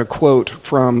shared a quote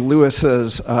from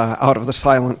Lewis's Out of the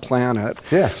Silent Planet.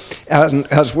 Yes. And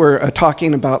as we're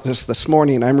talking about this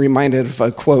morning, I'm reminded of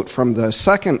a quote from the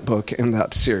second book in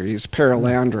that series,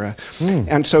 Paralandra.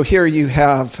 And so here you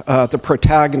have the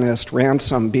protagonist,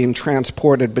 Ransom, being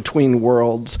transported between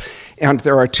worlds, and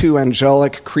there are two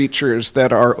angelic creatures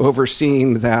that are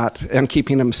overseeing that and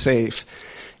keeping him safe.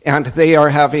 And they are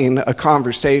having a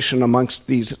conversation amongst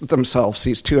these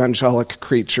two angelic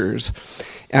creatures.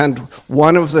 And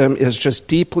one of them is just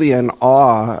deeply in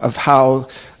awe of how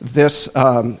this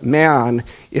man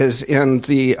is in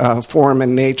the form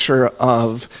and nature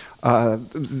of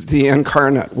the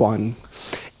incarnate one.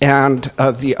 And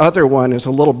the other one is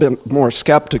a little bit more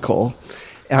skeptical,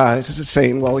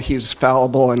 saying, well, he's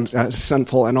fallible and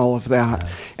sinful and all of that.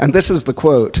 And this is the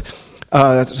quote.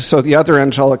 So the other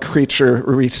angelic creature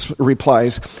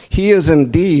replies, "He is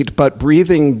indeed but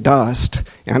breathing dust,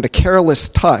 and a careless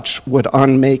touch would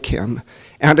unmake him.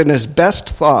 And in his best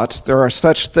thoughts there are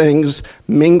such things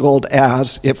mingled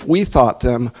as, if we thought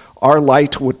them, our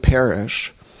light would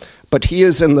perish. But he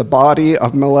is in the body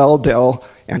of Maleldel,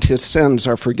 and his sins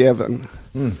are forgiven."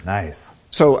 Nice.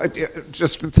 So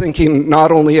just thinking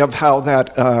not only of how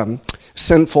that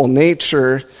sinful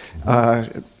nature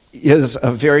is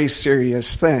a very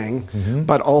serious thing,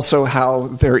 but also how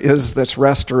there is this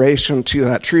restoration to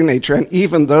that true nature. And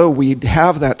even though we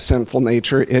have that sinful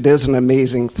nature, it is an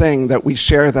amazing thing that we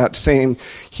share that same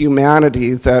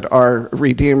humanity that our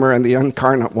Redeemer and the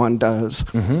Incarnate One does.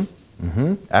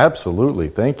 Absolutely.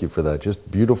 Thank you for that. Just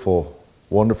beautiful,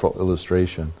 wonderful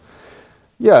illustration.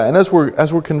 Yeah, and as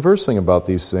we're conversing about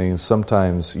these things,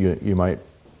 sometimes you might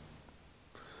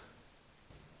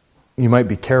you might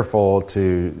be careful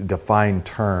to define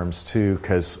terms too,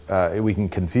 because we can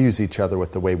confuse each other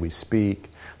with the way we speak.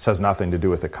 This has nothing to do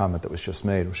with the comment that was just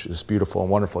made, which is beautiful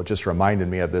and wonderful. It just reminded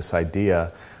me of this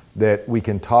idea that we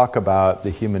can talk about the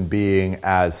human being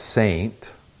as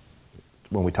saint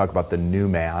when we talk about the new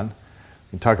man. We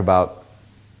can talk about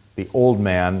the old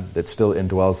man that still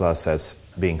indwells us as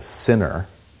being sinner.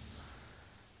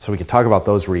 So we can talk about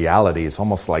those realities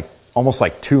almost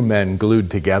like two men glued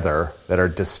together that are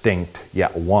distinct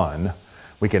yet one.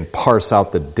 We can parse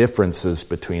out the differences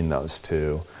between those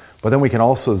two. But then we can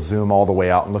also zoom all the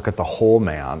way out and look at the whole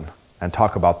man and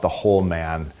talk about the whole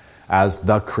man as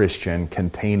the Christian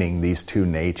containing these two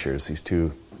natures, these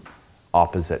two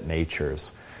opposite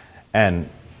natures. And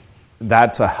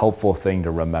that's a helpful thing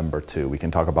to remember too. We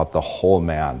can talk about the whole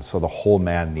man. So the whole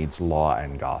man needs law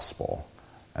and gospel.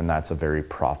 And that's a very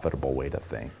profitable way to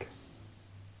think.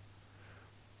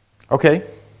 Okay.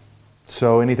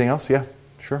 So anything else? Yeah,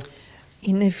 sure.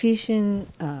 In Ephesians,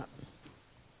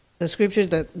 the scripture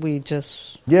that we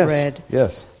just read,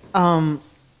 yes.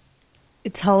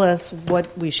 It tells us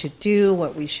what we should do,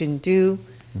 what we shouldn't do.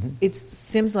 Mm-hmm. It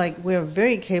seems like we're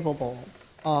very capable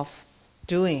of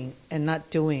doing and not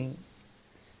doing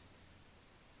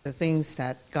the things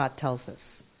that God tells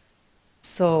us.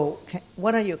 So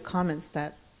what are your comments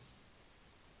that,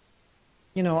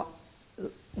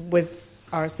 with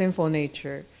our sinful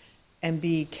nature and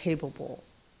be capable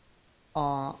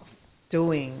of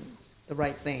doing the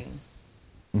right thing?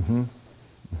 Mm-hmm.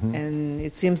 Mm-hmm. And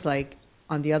it seems like,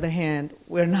 on the other hand,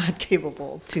 we're not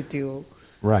capable to do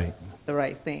the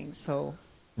right thing. So,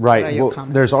 right. What are your well,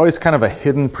 comments? There's always kind of a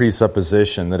hidden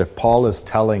presupposition that if Paul is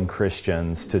telling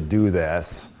Christians to do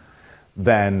this,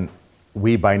 then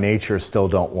we by nature still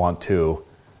don't want to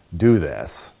do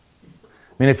this. I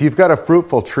mean, if you've got a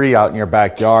fruitful tree out in your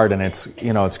backyard and it's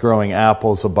growing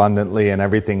apples abundantly and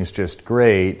everything's just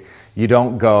great, you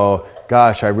don't go,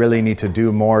 gosh, I really need to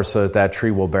do more so that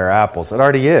tree will bear apples. It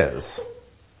already is.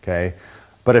 Okay?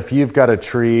 But if you've got a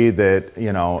tree that,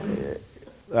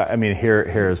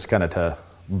 here's kind of to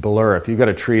blur. If you've got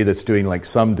a tree that's doing like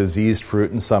some diseased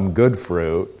fruit and some good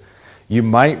fruit, you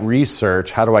might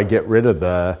research, how do I get rid of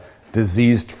the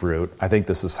diseased fruit? I think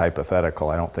this is hypothetical.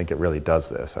 I don't think it really does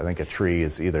this. I think a tree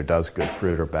either does good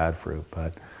fruit or bad fruit.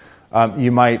 But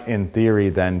you might, in theory,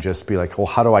 then just be like, well,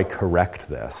 how do I correct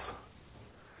this?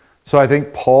 So I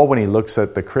think Paul, when he looks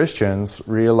at the Christians,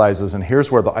 realizes, and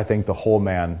here's where I think the whole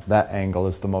man, that angle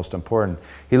is the most important.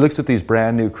 He looks at these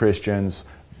brand new Christians,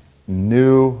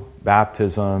 new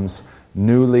baptisms,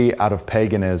 newly out of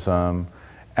paganism,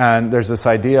 and there's this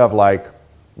idea of like,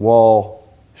 well,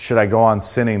 should I go on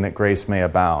sinning that grace may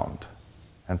abound?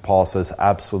 And Paul says,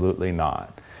 absolutely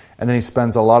not. And then he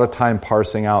spends a lot of time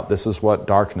parsing out, this is what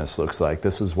darkness looks like.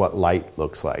 This is what light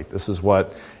looks like. This is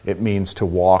what it means to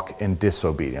walk in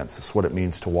disobedience. This is what it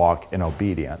means to walk in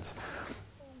obedience.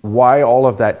 Why all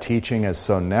of that teaching is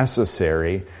so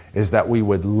necessary is that we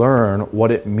would learn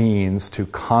what it means to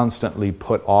constantly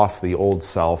put off the old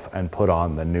self and put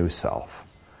on the new self.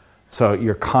 So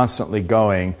you're constantly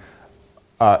going,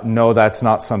 no, that's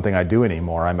not something I do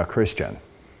anymore. I'm a Christian.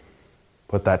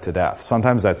 Put that to death.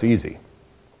 Sometimes that's easy.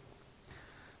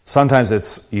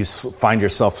 Sometimes you find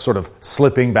yourself sort of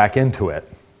slipping back into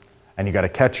it, and you got to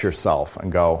catch yourself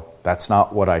and go, that's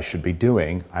not what I should be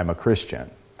doing. I'm a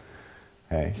Christian.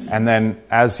 Okay? And then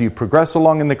as you progress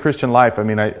along in the Christian life, I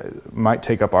might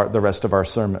take up the rest of our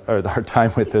sermon or our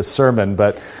time with this sermon,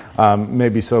 but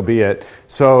maybe so be it.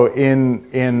 So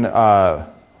in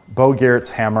Bo Garrett's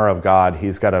Hammer of God,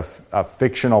 he's got a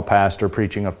fictional pastor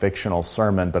preaching a fictional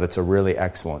sermon, but it's a really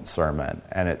excellent sermon,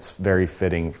 and it's very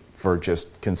fitting for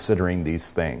just considering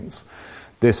these things.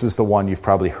 This is the one you've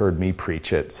probably heard me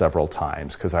preach it several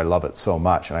times because I love it so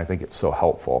much and I think it's so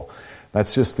helpful.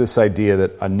 That's just this idea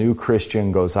that a new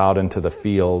Christian goes out into the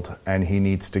field and he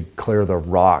needs to clear the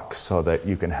rocks so that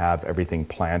you can have everything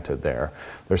planted there.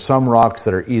 There's some rocks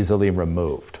that are easily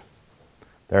removed.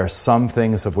 There are some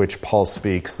things of which Paul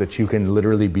speaks that you can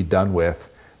literally be done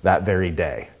with that very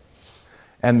day.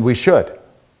 And we should.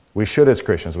 We should as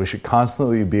Christians. We should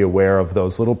constantly be aware of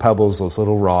those little pebbles, those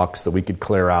little rocks that we could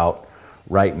clear out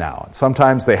right now. And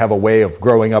sometimes they have a way of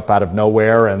growing up out of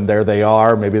nowhere, and there they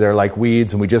are. Maybe they're like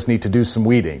weeds, and we just need to do some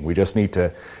weeding. We just need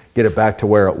to get it back to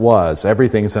where it was.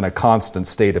 Everything's in a constant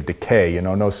state of decay.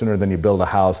 No sooner than you build a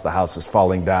house, the house is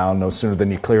falling down. No sooner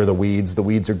than you clear the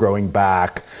weeds are growing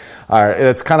back.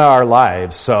 It's kind of our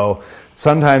lives. So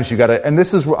Sometimes you got to, and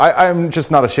this is, I'm just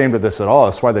not ashamed of this at all.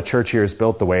 That's why the church here is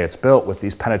built the way it's built with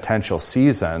these penitential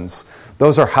seasons.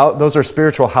 Those are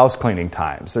spiritual house cleaning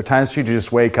times. They're times for you to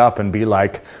just wake up and be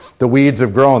like, the weeds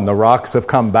have grown, the rocks have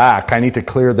come back. I need to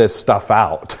clear this stuff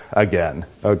out again.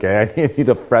 Okay, I need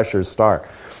a fresher start.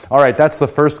 All right, that's the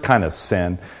first kind of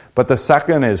sin. But the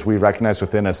second is we recognize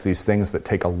within us these things that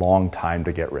take a long time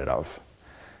to get rid of.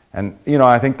 And,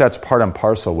 I think that's part and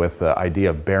parcel with the idea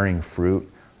of bearing fruit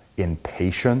in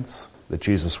patience that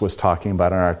Jesus was talking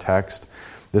about in our text.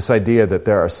 This idea that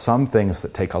there are some things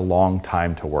that take a long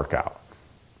time to work out.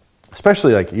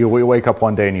 Especially like you wake up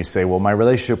one day and you say, well, my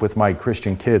relationship with my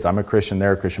Christian kids, I'm a Christian,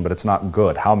 they're a Christian, but it's not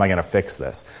good. How am I going to fix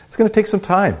this? It's going to take some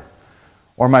time.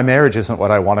 Or my marriage isn't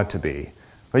what I want it to be.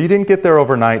 But you didn't get there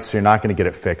overnight, so you're not going to get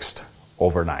it fixed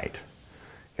overnight.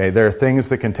 Okay, there are things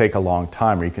that can take a long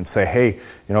time, or you can say, hey,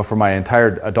 for my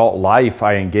entire adult life,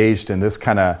 I engaged in this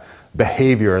kind of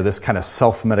behavior, this kind of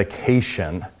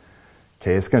self-medication.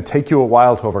 Okay, it's going to take you a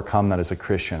while to overcome that as a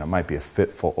Christian. It might be a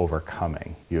fitful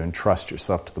overcoming. You entrust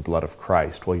yourself to the blood of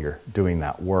Christ while you're doing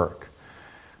that work.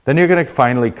 Then you're going to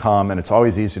finally come, and it's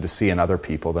always easier to see in other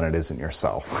people than it is in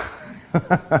yourself.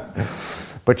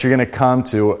 But you're going to come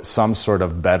to some sort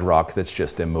of bedrock that's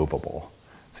just immovable.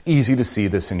 It's easy to see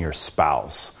this in your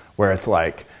spouse, where it's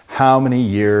like, how many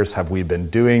years have we been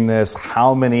doing this?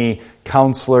 How many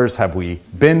counselors have we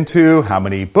been to? How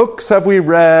many books have we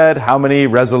read? How many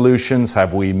resolutions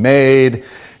have we made?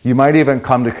 You might even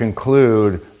come to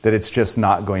conclude that it's just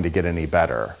not going to get any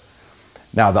better.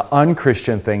 Now, the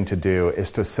unchristian thing to do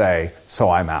is to say, so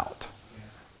I'm out.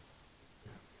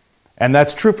 And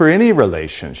that's true for any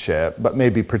relationship, but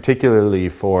maybe particularly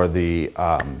for the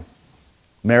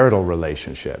marital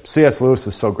relationship. C.S. Lewis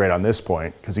is so great on this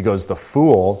point because he goes, the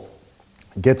fool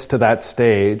gets to that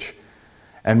stage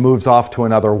and moves off to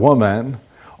another woman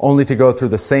only to go through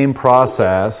the same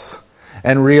process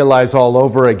and realize all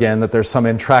over again that there's some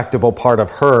intractable part of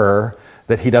her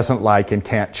that he doesn't like and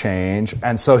can't change.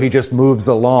 And so he just moves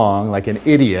along like an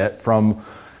idiot from...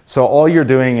 So all you're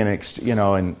doing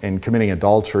in committing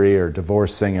adultery or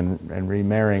divorcing and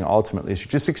remarrying ultimately is you're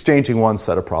just exchanging one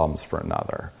set of problems for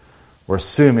another. We're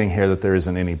assuming here that there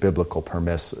isn't any biblical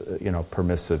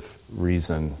permissive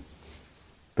reason,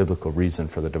 biblical reason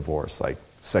for the divorce, like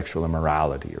sexual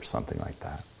immorality or something like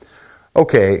that.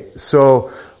 Okay,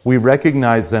 so we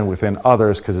recognize then within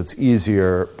others, because it's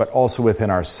easier, but also within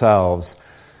ourselves,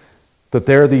 that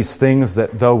there are these things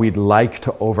that though we'd like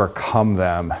to overcome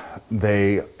them,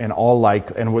 and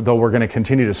though we're going to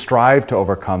continue to strive to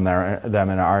overcome them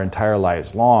in our entire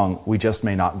lives long, we just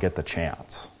may not get the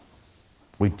chance.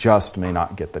 We just may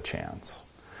not get the chance.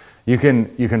 You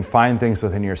can find things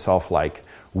within yourself like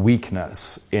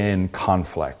weakness in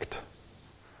conflict,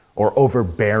 or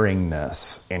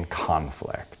overbearingness in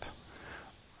conflict.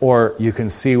 Or you can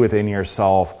see within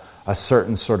yourself a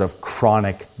certain sort of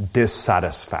chronic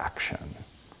dissatisfaction,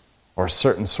 or a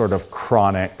certain sort of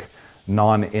chronic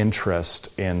non-interest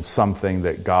in something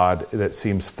that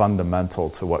seems fundamental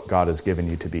to what God has given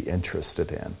you to be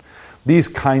interested in. These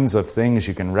kinds of things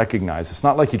you can recognize. It's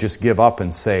not like you just give up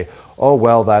and say, oh,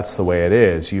 well, that's the way it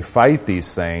is. You fight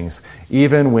these things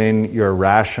even when your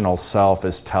rational self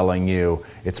is telling you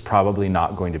it's probably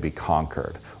not going to be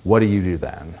conquered. What do you do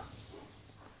then?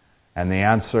 And the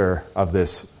answer of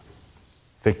this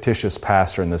fictitious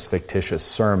pastor in this fictitious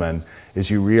sermon is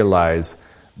you realize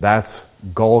that's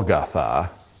Golgotha.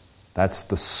 That's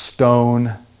the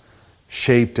stone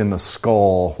shaped in the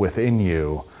skull within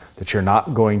you that you're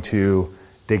not going to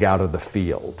dig out of the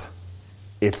field.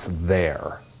 It's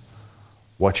there.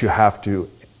 What you have to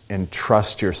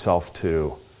entrust yourself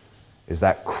to is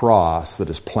that cross that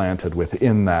is planted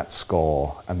within that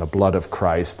skull and the blood of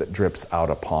Christ that drips out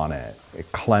upon it.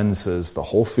 It cleanses the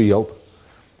whole field.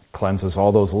 Cleanses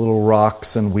all those little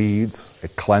rocks and weeds.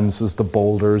 It cleanses the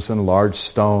boulders and large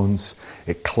stones.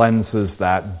 It cleanses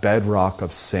that bedrock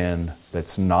of sin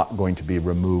that's not going to be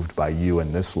removed by you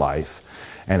in this life.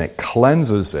 And it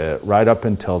cleanses it right up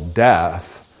until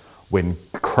death, when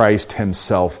Christ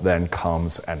himself then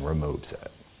comes and removes it.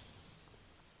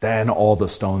 Then all the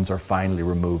stones are finally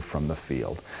removed from the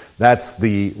field. That's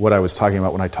what I was talking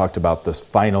about when I talked about this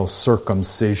final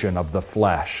circumcision of the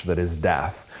flesh that is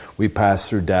death. We pass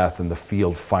through death and the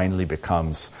field finally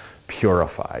becomes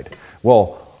purified.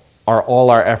 Well, are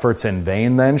all our efforts in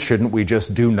vain then? Shouldn't we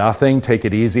just do nothing, take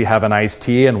it easy, have an iced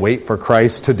tea, and wait for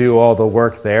Christ to do all the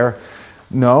work there?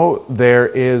 No, there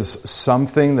is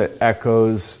something that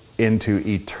echoes into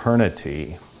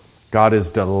eternity. God is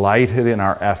delighted in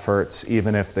our efforts,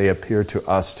 even if they appear to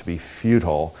us to be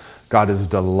futile, God is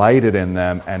delighted in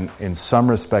them and in some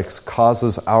respects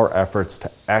causes our efforts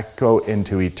to echo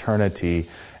into eternity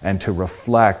and to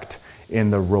reflect in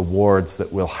the rewards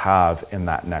that we'll have in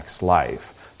that next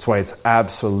life. That's why it's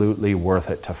absolutely worth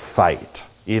it to fight.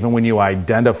 Even when you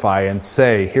identify and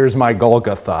say, here's my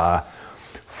Golgotha,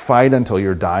 fight until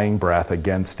your dying breath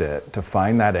against it to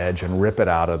find that edge and rip it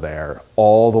out of there,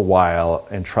 all the while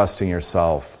entrusting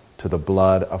yourself to the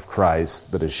blood of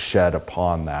Christ that is shed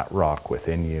upon that rock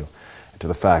within you, and to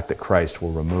the fact that Christ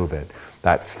will remove it.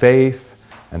 That faith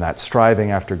and that striving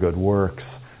after good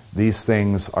works, these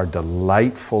things are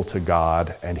delightful to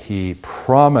God, and He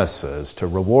promises to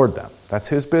reward them. That's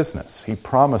His business. He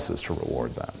promises to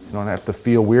reward them. You don't have to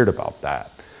feel weird about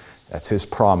that. That's His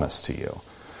promise to you.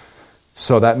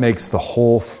 So that makes the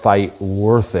whole fight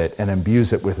worth it and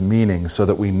imbues it with meaning so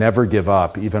that we never give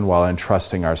up, even while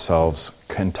entrusting ourselves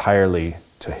entirely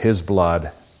to His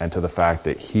blood and to the fact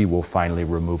that He will finally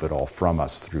remove it all from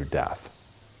us through death.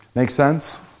 Make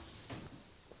sense?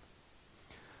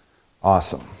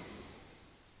 Awesome.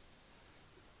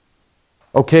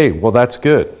 Okay, well that's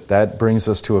good. That brings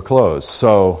us to a close.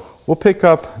 So we'll pick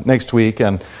up next week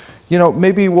and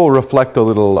maybe we'll reflect a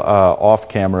little off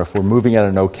camera if we're moving at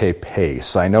an okay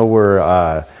pace. I know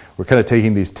we're kind of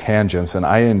taking these tangents, and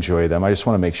I enjoy them. I just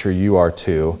want to make sure you are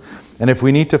too. And if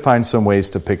we need to find some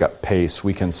ways to pick up pace,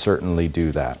 we can certainly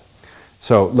do that.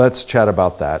 So let's chat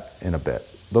about that in a bit.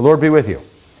 The Lord be with you.